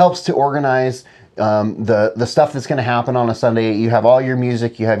helps to organize the stuff that's going to happen on a Sunday. You have all your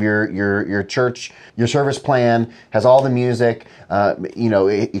music. You have your church, your service plan has all the music.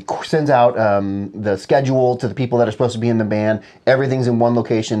 It sends out the schedule to the people that are supposed to be in the band. Everything's in one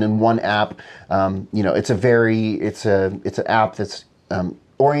location in one app. It's an app that's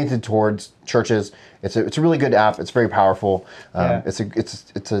oriented towards churches. It's a really good app. It's very powerful.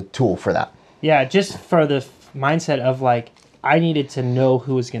 It's a tool for that. Yeah, just for the mindset of like, I needed to know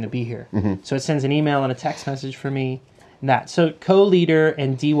who was going to be here. So it sends an email and a text message for me. And that. So Co-Leader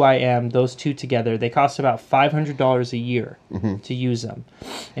and DYM, those two together, they cost about $500 a year to use them.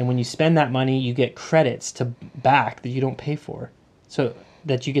 And when you spend that money, you get credits back that you don't pay for. So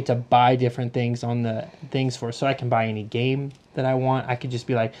that you get to buy different things on the things for. So I can buy any game that I want. I could just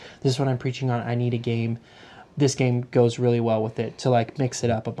be like, this is what I'm preaching on. I need a game. this game goes really well with it to like mix it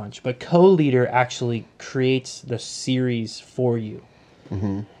up a bunch. But co-leader actually creates the series for you.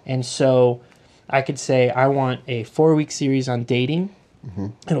 Mm-hmm. And so I could say I want a 4-week series on dating. Mm-hmm.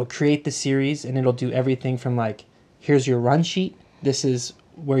 It'll create the series, and it'll do everything from like, here's your run sheet. This is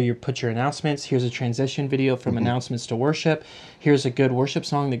where you put your announcements. Here's a transition video from announcements to worship. Here's a good worship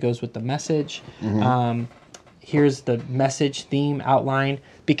song that goes with the message. Here's the message theme outline.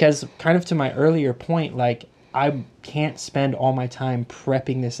 Because kind of to my earlier point, like I can't spend all my time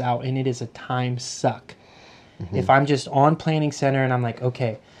prepping this out, and it is a time suck. If I'm just on Planning Center and I'm like,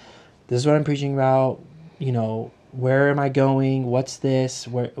 okay, this is what I'm preaching about, you know, where am I going? What's this?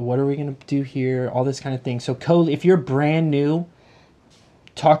 What are we going to do here? All this kind of thing. So if you're brand new,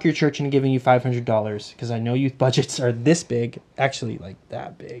 talk your church into giving you $500, because I know youth budgets are this big, actually like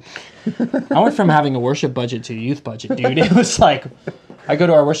that big. I went from having a worship budget to a youth budget, dude. It was like, I go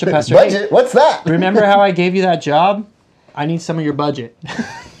to our worship pastor. Budget? Hey, what's that? Remember how I gave you that job? I need some of your budget.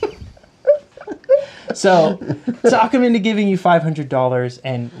 So talk them into giving you $500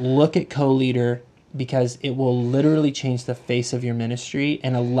 and look at co-leader, because it will literally change the face of your ministry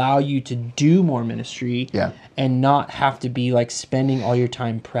and allow you to do more ministry and not have to be like spending all your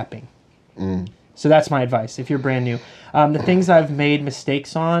time prepping. So that's my advice if you're brand new. The things I've made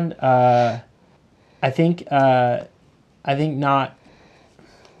mistakes on, I think not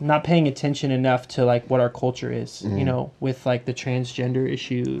paying attention enough to like what our culture is, you know, with like the transgender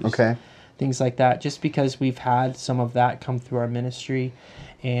issues. Okay. Things like that, just because we've had some of that come through our ministry,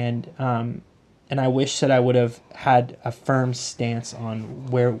 and I wish that I would have had a firm stance on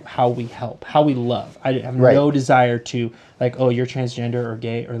how we help, how we love. I have no desire to like, oh, you're transgender or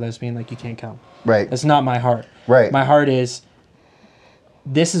gay or lesbian, like you can't come. Right. That's not my heart. Right. My heart is,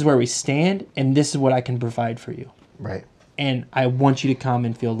 this is where we stand, and this is what I can provide for you. Right. And I want you to come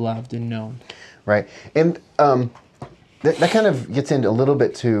and feel loved and known. Right. And that kind of gets into a little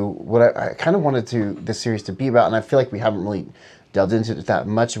bit to what I kind of wanted this series to be about, and I feel like we haven't really delved into it that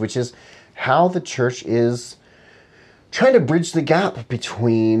much, which is how the church is trying to bridge the gap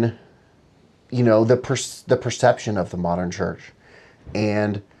between, you know, the perception of the modern church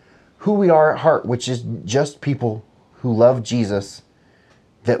and who we are at heart, which is just people who love Jesus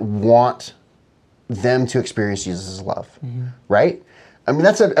that want them to experience Jesus' love, right? I mean,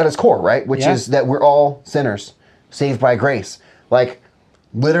 that's at its core, right? Which is that we're all sinners, saved by grace. Like,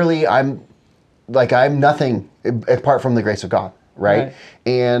 literally, I'm nothing apart from the grace of God, right?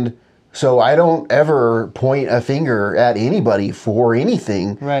 And so I don't ever point a finger at anybody for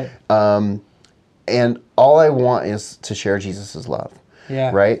anything. Right. And all I want is to share Jesus' love.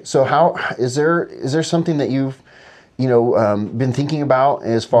 Yeah. Right. So how is there something that you've been thinking about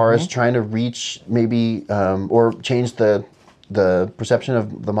as far as trying to reach maybe or change the perception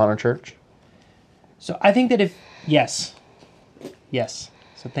of the modern church? So I think that yes.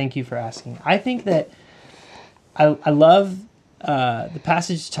 So thank you for asking. I think that I love the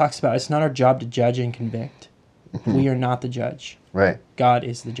passage talks about it's not our job to judge and convict. We are not the judge. Right. God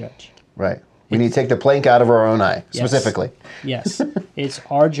is the judge. Right. We need to take the plank out of our own eye, specifically. Yes. It's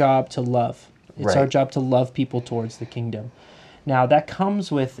our job to love. It's our job to love people towards the kingdom. Now, that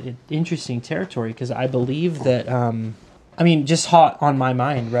comes with interesting territory, because I believe that, just hot on my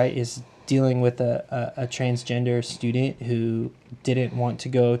mind, right, is dealing with a transgender student who didn't want to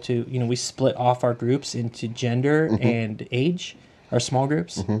go to, we split off our groups into gender and age, our small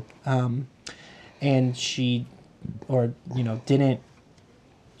groups. And she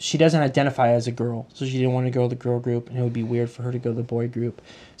doesn't identify as a girl, so she didn't want to go to the girl group, and it would be weird for her to go to the boy group.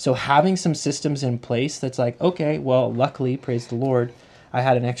 So having some systems in place that's like, okay, well, luckily, praise the Lord, I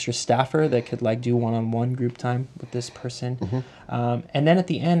had an extra staffer that could like do one-on-one group time with this person. And then at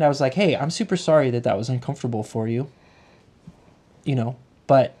the end, I was like, hey, I'm super sorry that was uncomfortable for you,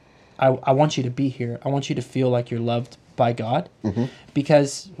 but I want you to be here. I want you to feel like you're loved by God,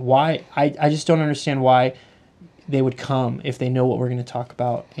 because why? I just don't understand why they would come if they know what we're going to talk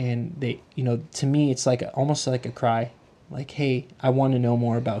about, and they, to me, it's like almost like a cry, like, hey, I want to know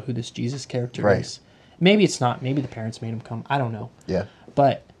more about who this Jesus character is. Maybe it's not. Maybe the parents made him come. I don't know. Yeah.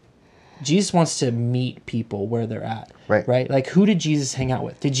 But Jesus wants to meet people where they're at. Right? Like, who did Jesus hang out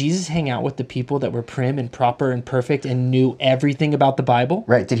with? Did Jesus hang out with the people that were prim and proper and perfect and knew everything about the Bible?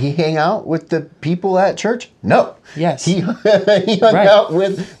 Right. Did he hang out with the people at church? No. Yes. He hung out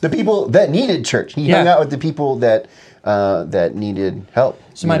with the people that needed church. He hung out with the people that needed help.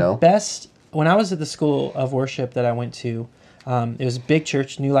 So when I was at the school of worship that I went to, it was a big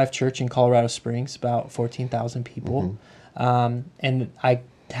church, New Life Church in Colorado Springs, about 14,000 people. And I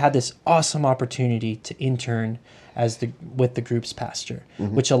had this awesome opportunity to intern with the group's pastor,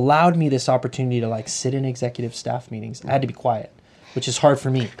 which allowed me this opportunity to like sit in executive staff meetings. I had to be quiet, which is hard for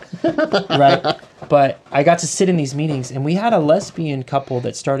me, right? But I got to sit in these meetings, and we had a lesbian couple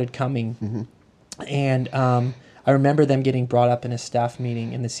that started coming, and I remember them getting brought up in a staff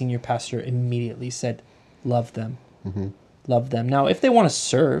meeting, and the senior pastor immediately said, "Love them, love them." Now, if they want to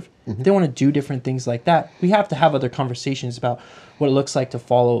serve, if they want to do different things like that, we have to have other conversations about what it looks like to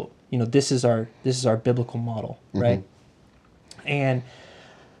follow. This is our biblical model, right? And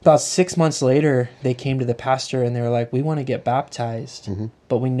about 6 months later, they came to the pastor and they were like, "We want to get baptized,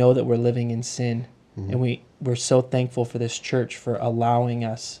 but we know that we're living in sin. And we're so thankful for this church for allowing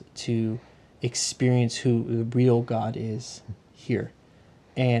us to experience who the real God is here.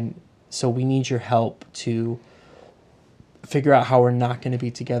 And so we need your help to figure out how we're not going to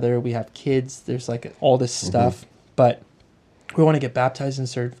be together. We have kids. There's like all this stuff, but we want to get baptized and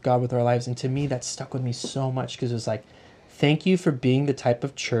serve God with our lives." And to me, that stuck with me so much, because it was like, thank you for being the type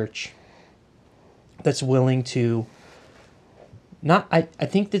of church that's willing to I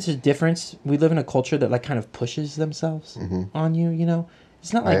think there's a difference. We live in a culture that like kind of pushes themselves on you,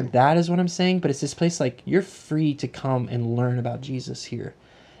 It's not like that is what I'm saying, but it's this place like you're free to come and learn about Jesus here.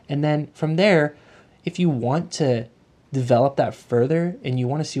 And then from there, if you want to develop that further and you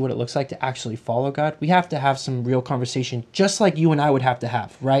want to see what it looks like to actually follow God, we have to have some real conversation, just like you and I would have to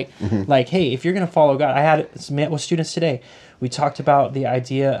have, right? Like, hey, if you're going to follow God, I had met with students today. We talked about the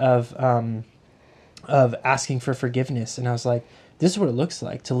idea of asking for forgiveness. And I was like, this is what it looks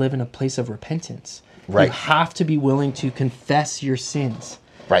like to live in a place of repentance. Right. You have to be willing to confess your sins.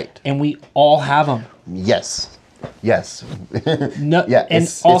 Right. And we all have them. Yes. No, yeah, and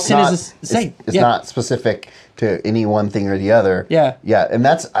all sin is the same. It's not specific to any one thing or the other. Yeah. Yeah, and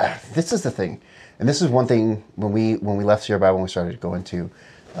that's this is the thing. And this is one thing when we left Sierra Bible and we started going to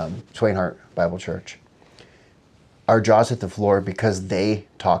Twain Hart Bible Church. Our jaws hit the floor because they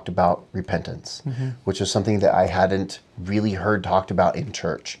talked about repentance, which is something that I hadn't really heard talked about in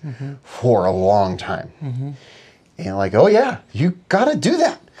church for a long time. And like, oh yeah, you got to do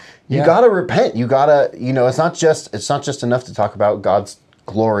that. You got to repent. You got to, it's not just enough to talk about God's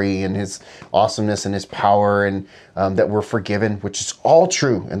glory and his awesomeness and his power and that we're forgiven, which is all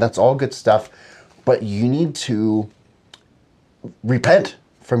true. And that's all good stuff. But you need to repent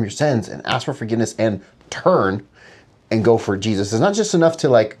from your sins and ask for forgiveness and turn and go for Jesus. It's not just enough to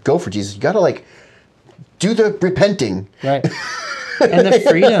like go for Jesus. You got to like do the repenting. Right. And the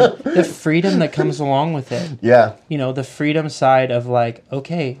freedom that comes along with it. Yeah. The freedom side of like,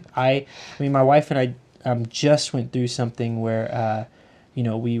 okay, I mean, my wife and I just went through something where,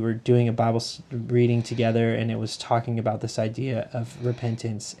 we were doing a Bible reading together, and it was talking about this idea of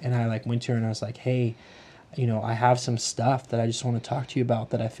repentance. And I like went to her and I was like, hey, I have some stuff that I just want to talk to you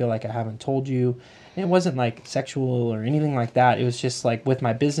about that I feel like I haven't told you. And it wasn't like sexual or anything like that. It was just like with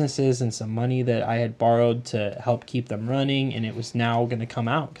my businesses and some money that I had borrowed to help keep them running, and it was now going to come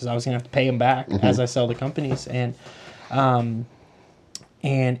out because I was going to have to pay them back as I sell the companies. And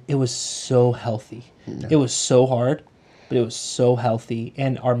it was so healthy. Yeah. It was so hard, but it was so healthy,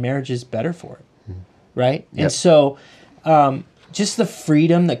 and our marriage is better for it, right? Yep. And so just the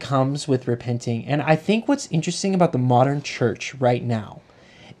freedom that comes with repenting. And I think what's interesting about the modern church right now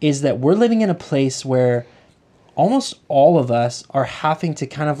is that we're living in a place where almost all of us are having to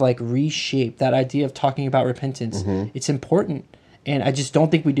kind of like reshape that idea of talking about repentance. It's important, and I just don't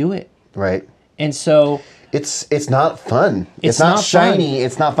think we do it. Right. And so it's not fun. It's not shiny. Fun.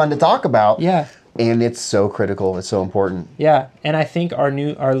 It's not fun to talk about. Yeah. And it's so critical. It's so important. Yeah. And I think our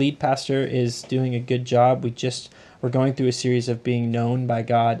lead pastor is doing a good job. We're going through a series of being known by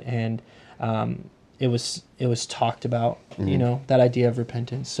God, and it was talked about, that idea of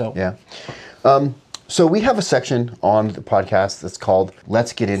repentance. So yeah. So we have a section on the podcast that's called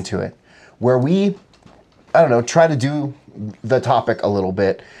 "Let's Get Into It," where we, try to do the topic a little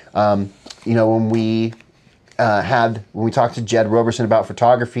bit. When we talked to Jed Roberson about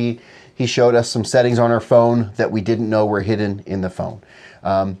photography, he showed us some settings on our phone that we didn't know were hidden in the phone.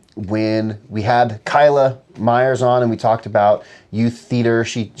 When we had Kyla Myers on and we talked about youth theater,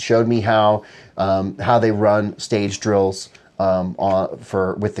 she showed me how they run stage drills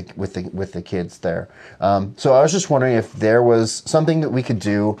with the kids there. So I was just wondering if there was something that we could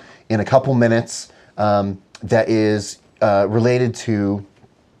do in a couple minutes that is related to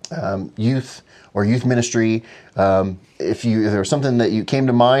youth or youth ministry. If there was something that you came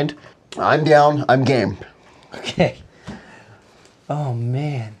to mind, I'm down. I'm game. Okay. Oh,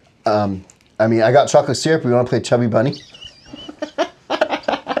 man. I got chocolate syrup. We want to play Chubby Bunny?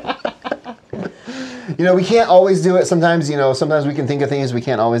 we can't always do it. Sometimes, sometimes we can think of things, we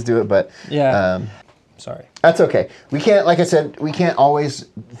can't always do it, but Yeah. Sorry. that's okay. We can't, like I said, we can't always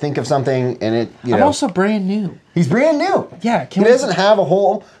think of something and it, I'm also brand new. He's brand new. Yeah. He doesn't have a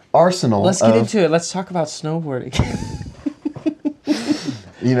whole arsenal. Let's get into it. Let's talk about snowboarding.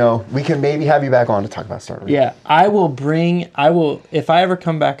 We can maybe have you back on to talk about snowboarding. Yeah. If I ever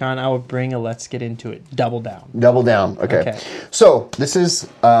come back on, I will bring a Let's Get Into It. Double down. Double down. Okay. So this is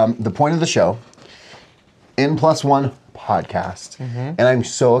the point of the show. N+1 podcast. And I'm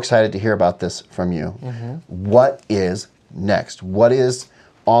so excited to hear about this from you. What is next? What is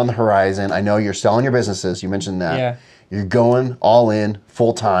on the horizon? I know you're selling your businesses. You mentioned that. Yeah. You're going all in,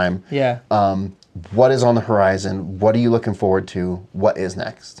 full time. Yeah. What is on the horizon? What are you looking forward to? What is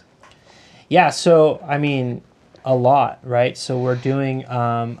next? Yeah, so, a lot, right? So we're doing,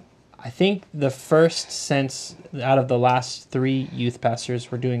 I think the first since out of the last 3 youth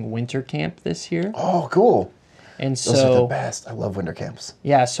pastors, we're doing winter camp this year. Oh, cool. And so, those are the best. I love winter camps.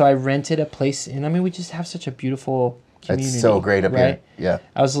 Yeah, so I rented a place, and we just have such a beautiful community. It's so great up here. Yeah.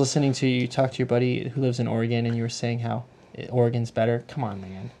 I was listening to you talk to your buddy who lives in Oregon, and you were saying how Oregon's better. Come on,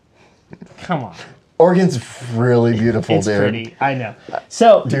 man. Come on. Oregon's really beautiful, It's dude. pretty. I know.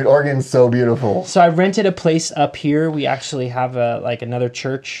 So, dude, Oregon's so beautiful. So I rented a place up here. We actually have another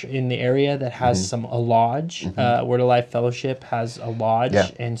church in the area that has a lodge. Word of Life Fellowship has a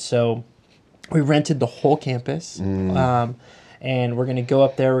lodge, and so we rented the whole campus. And we're gonna go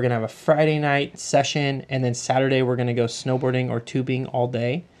up there. We're gonna have a Friday night session, and then Saturday we're gonna go snowboarding or tubing all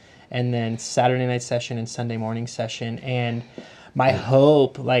day, and then Saturday night session and Sunday morning session. And my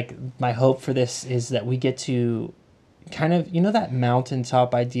hope for this is that we get to kind of, that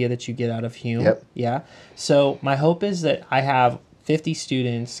mountaintop idea that you get out of Hume. Yep. Yeah. So my hope is that I have 50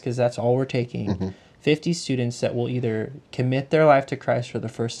 students, because that's all we're taking, 50 students that will either commit their life to Christ for the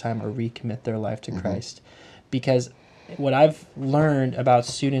first time or recommit their life to Christ. Because what I've learned about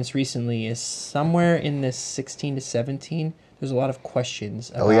students recently is somewhere in this 16 to 17, there's a lot of questions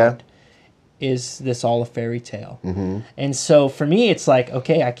about, is this all a fairy tale? And so for me, it's like,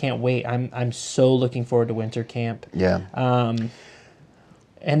 okay, I can't wait. I'm so looking forward to winter camp. Yeah. And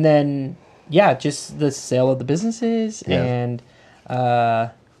then, just the sale of the businesses and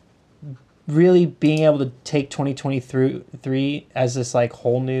really being able to take 2023 as this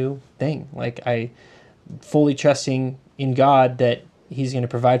whole new thing. I fully trusting in God that He's going to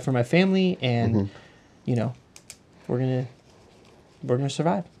provide for my family, and we're gonna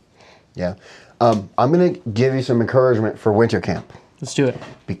survive. Yeah. I'm going to give you some encouragement for winter camp. Let's do it.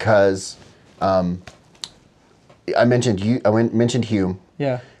 Because I mentioned Hume.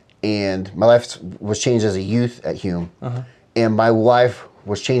 Yeah. And my life was changed as a youth at Hume. And my life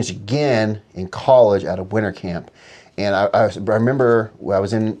was changed again in college at a winter camp. And I remember I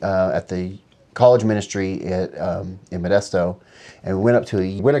was at the college ministry in Modesto, and we went up to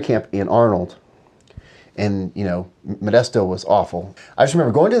a winter camp in Arnold. And, Modesto was awful. I just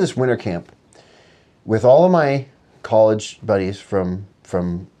remember going to this winter camp with all of my college buddies from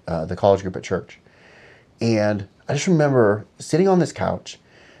the college group at church. And I just remember sitting on this couch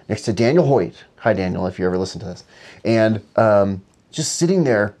next to Daniel Hoyt. Hi, Daniel, if you ever listen to this. And just sitting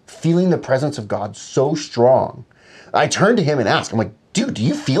there, feeling the presence of God so strong. I turned to him and asked, I'm like, dude, do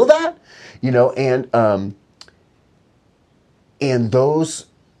you feel that? And those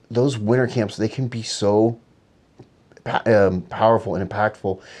winter camps, they can be so powerful and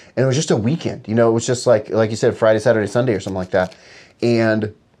impactful. And it was just a weekend, it was just like you said, Friday, Saturday, Sunday or something like that.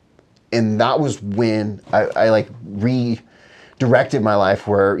 And that was when I redirected my life,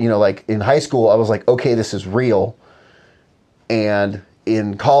 where, in high school, I was like, okay, this is real. And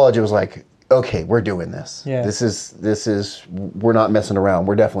in college, it was like, okay, we're doing this. Yeah. This is, we're not messing around.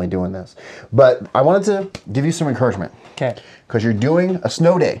 We're definitely doing this. But I wanted to give you some encouragement. Okay. Because you're doing a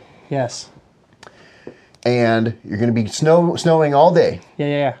snow day. Yes. And you're going to be snowing all day.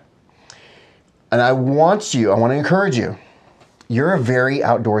 Yeah. And I want to encourage you. You're a very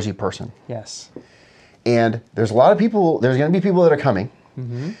outdoorsy person. Yes. And there's going to be people that are coming.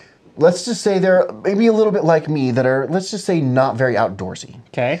 Let's just say they're maybe a little bit like me, that are, let's just say, not very outdoorsy.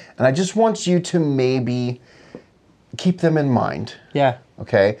 Okay. And I just want you to maybe keep them in mind. Yeah.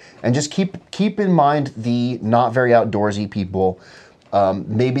 Okay? And just keep in mind the not very outdoorsy people,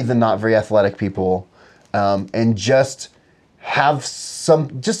 maybe the not very athletic people, and just have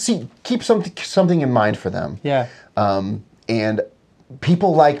keep something in mind for them. Yeah. And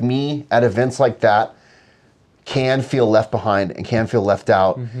people like me at events like that can feel left behind and can feel left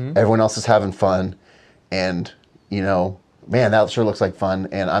out. Everyone else is having fun, and man, that sure looks like fun,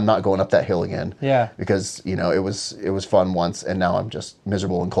 and I'm not going up that hill again. Yeah. Because it was fun once, and now I'm just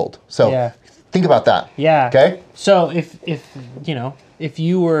miserable and cold. So think about that. Yeah. Okay? So if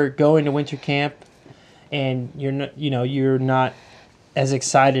you were going to winter camp and you're not as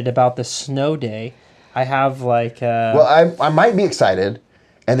excited about the snow day, I have like Well, I might be excited,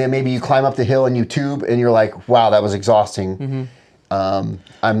 and then maybe you climb up the hill and you tube, and you're like, wow, that was exhausting. Mm-hmm.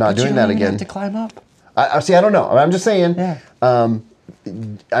 I'm not doing that again. Have to climb up. I see. I don't know. I'm just saying. Yeah.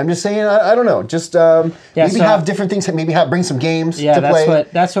 I'm just saying. I don't know. Just maybe have different things. Maybe bring some games. To play.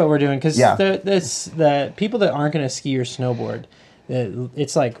 That's what we're doing. Because the people that aren't going to ski or snowboard,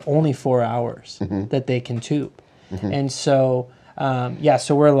 it's like only 4 hours that they can tube, and so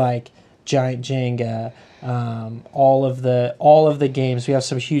so we're like giant Jenga. All of the games. We have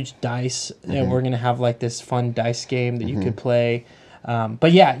some huge dice, and we're gonna have like this fun dice game that you could play.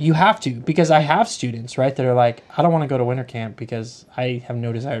 But yeah, you have to, because I have students, right, that are like, I don't want to go to winter camp because I have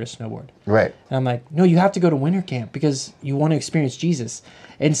no desire to snowboard. Right. And I'm like, no, you have to go to winter camp because you want to experience Jesus.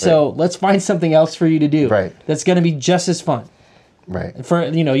 And so let's find something else for you to do. Right. That's going to be just as fun. Right.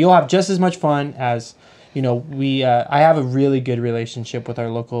 You'll have just as much fun as, I have a really good relationship with our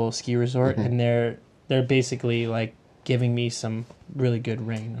local ski resort, and they're basically like giving me some really good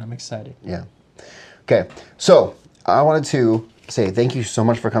rain, and I'm excited. Yeah. Okay. So I wanted to say thank you so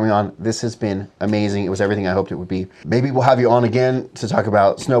much for coming on. This has been amazing. It was everything I hoped it would be. Maybe we'll have you on again to talk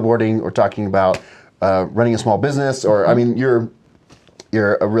about snowboarding or talking about running a small business. Or I mean, you're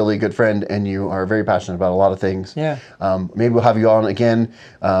a really good friend and you are very passionate about a lot of things. Yeah. Maybe we'll have you on again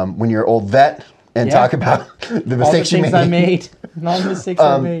when you're an old vet and talk about the mistakes you made. All the mistakes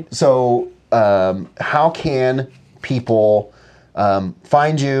I made. So how can people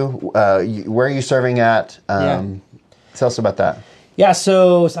find you? Where are you serving at? Tell us about that. Yeah,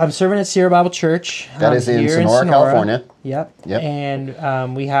 so I'm serving at Sierra Bible Church. That is in Sonora, California. Yep.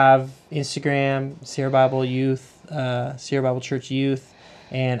 And we have Instagram, Sierra Bible Youth, Sierra Bible Church Youth.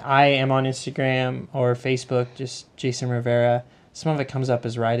 And I am on Instagram or Facebook, just Jason Rivera. Some of it comes up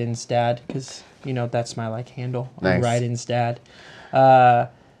as Ryden's dad because, that's my handle. Nice. I'm Ryden's dad.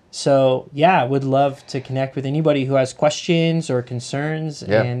 So, yeah, would love to connect with anybody who has questions or concerns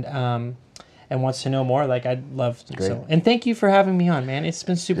and wants to know more. I'd love to. So, and thank you for having me on, man. It's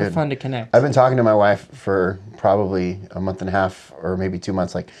been super fun to connect. I've been talking to my wife for probably a month and a half or maybe 2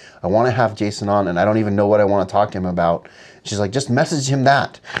 months. I want to have Jason on, and I don't even know what I want to talk to him about. She's like, just message him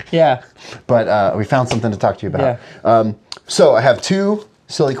that. Yeah. But we found something to talk to you about. Yeah. So I have 2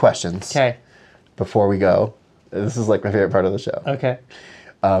 silly questions. Okay. Before we go. This is my favorite part of the show. Okay.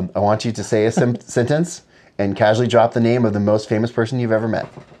 I want you to say a sentence and casually drop the name of the most famous person you've ever met.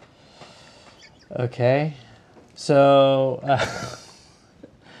 Okay. So,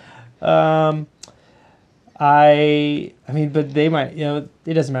 but they might,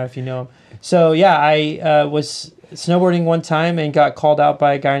 it doesn't matter if you know them. So, yeah, I was snowboarding one time and got called out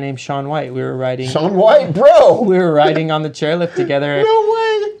by a guy named Sean White. We were riding. Sean White, bro! We were riding on the chairlift together. No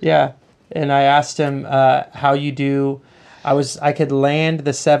way! Yeah. And I asked him how you do. I could land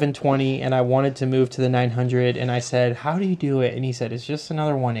the 720 and I wanted to move to the 900. And I said, how do you do it? And he said, it's just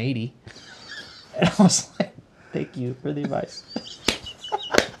another 180. And I was like, thank you for the advice.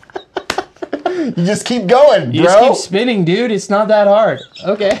 You just keep going, bro. You just keep spinning, dude. It's not that hard.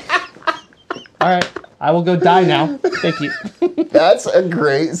 Okay. All right. I will go die now. Thank you. That's a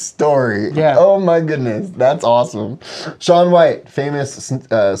great story. Yeah. Oh, my goodness. That's awesome. Sean White, famous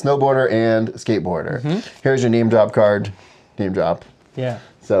snowboarder and skateboarder. Here's your name drop card. Name drop. Yeah.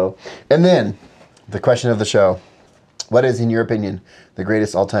 So, and then the question of the show. What is, in your opinion, the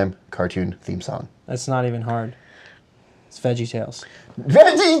greatest all-time cartoon theme song? That's not even hard. It's VeggieTales.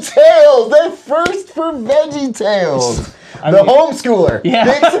 VeggieTales! They're first for VeggieTales. The homeschooler. Yeah.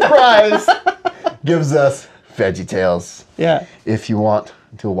 Big surprise. Gives us VeggieTales. Yeah. If you want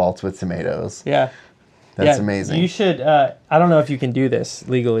to waltz with tomatoes. Yeah. That's amazing. You should, I don't know if you can do this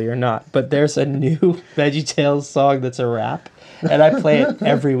legally or not, but there's a new VeggieTales song that's a rap, and I play it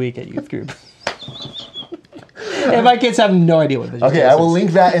every week at youth group. And my kids have no idea what VeggieTales is. Okay, I will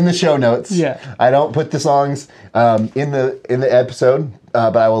link that in the show notes. Yeah. I don't put the songs in the episode,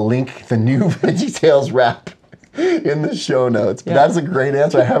 but I will link the new VeggieTales rap in the show notes. But that's a great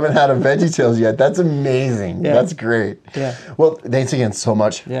answer. I haven't had a VeggieTales yet. That's amazing. Yeah. That's great. Yeah. Well, thanks again so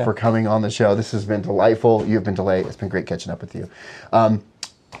much for coming on the show. This has been delightful. You've been delayed. It's been great catching up with you.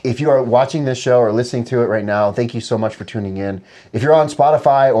 If you are watching this show or listening to it right now, thank you so much for tuning in. If you're on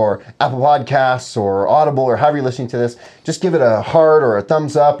Spotify or Apple Podcasts or Audible or however you're listening to this, just give it a heart or a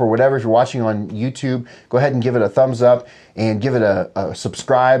thumbs up or whatever. If you're watching on YouTube, go ahead and give it a thumbs up and give it a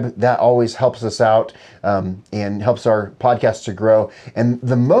subscribe. That always helps us out and helps our podcast to grow. And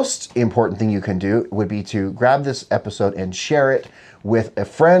the most important thing you can do would be to grab this episode and share it with a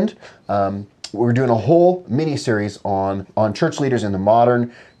friend. we're doing a whole mini series on church leaders in the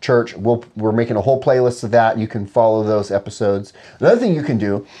modern church. We're making a whole playlist of that. You can follow those episodes. Another thing you can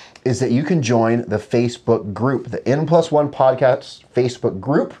do is that you can join the Facebook group, the N+1 Podcast Facebook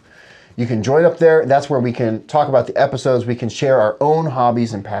group. You can join up there. That's where we can talk about the episodes. We can share our own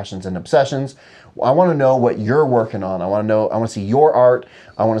hobbies and passions and obsessions. I want to know what you're working on. I want to see your art.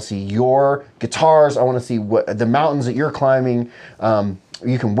 I want to see your guitars. I want to see what the mountains that you're climbing.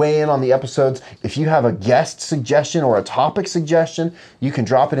 You can weigh in on the episodes. If you have a guest suggestion or a topic suggestion, you can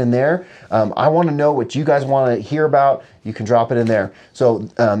drop it in there. I want to know what you guys want to hear about. You can drop it in there. So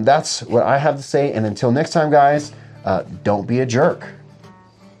that's what I have to say. And until next time, guys, don't be a jerk.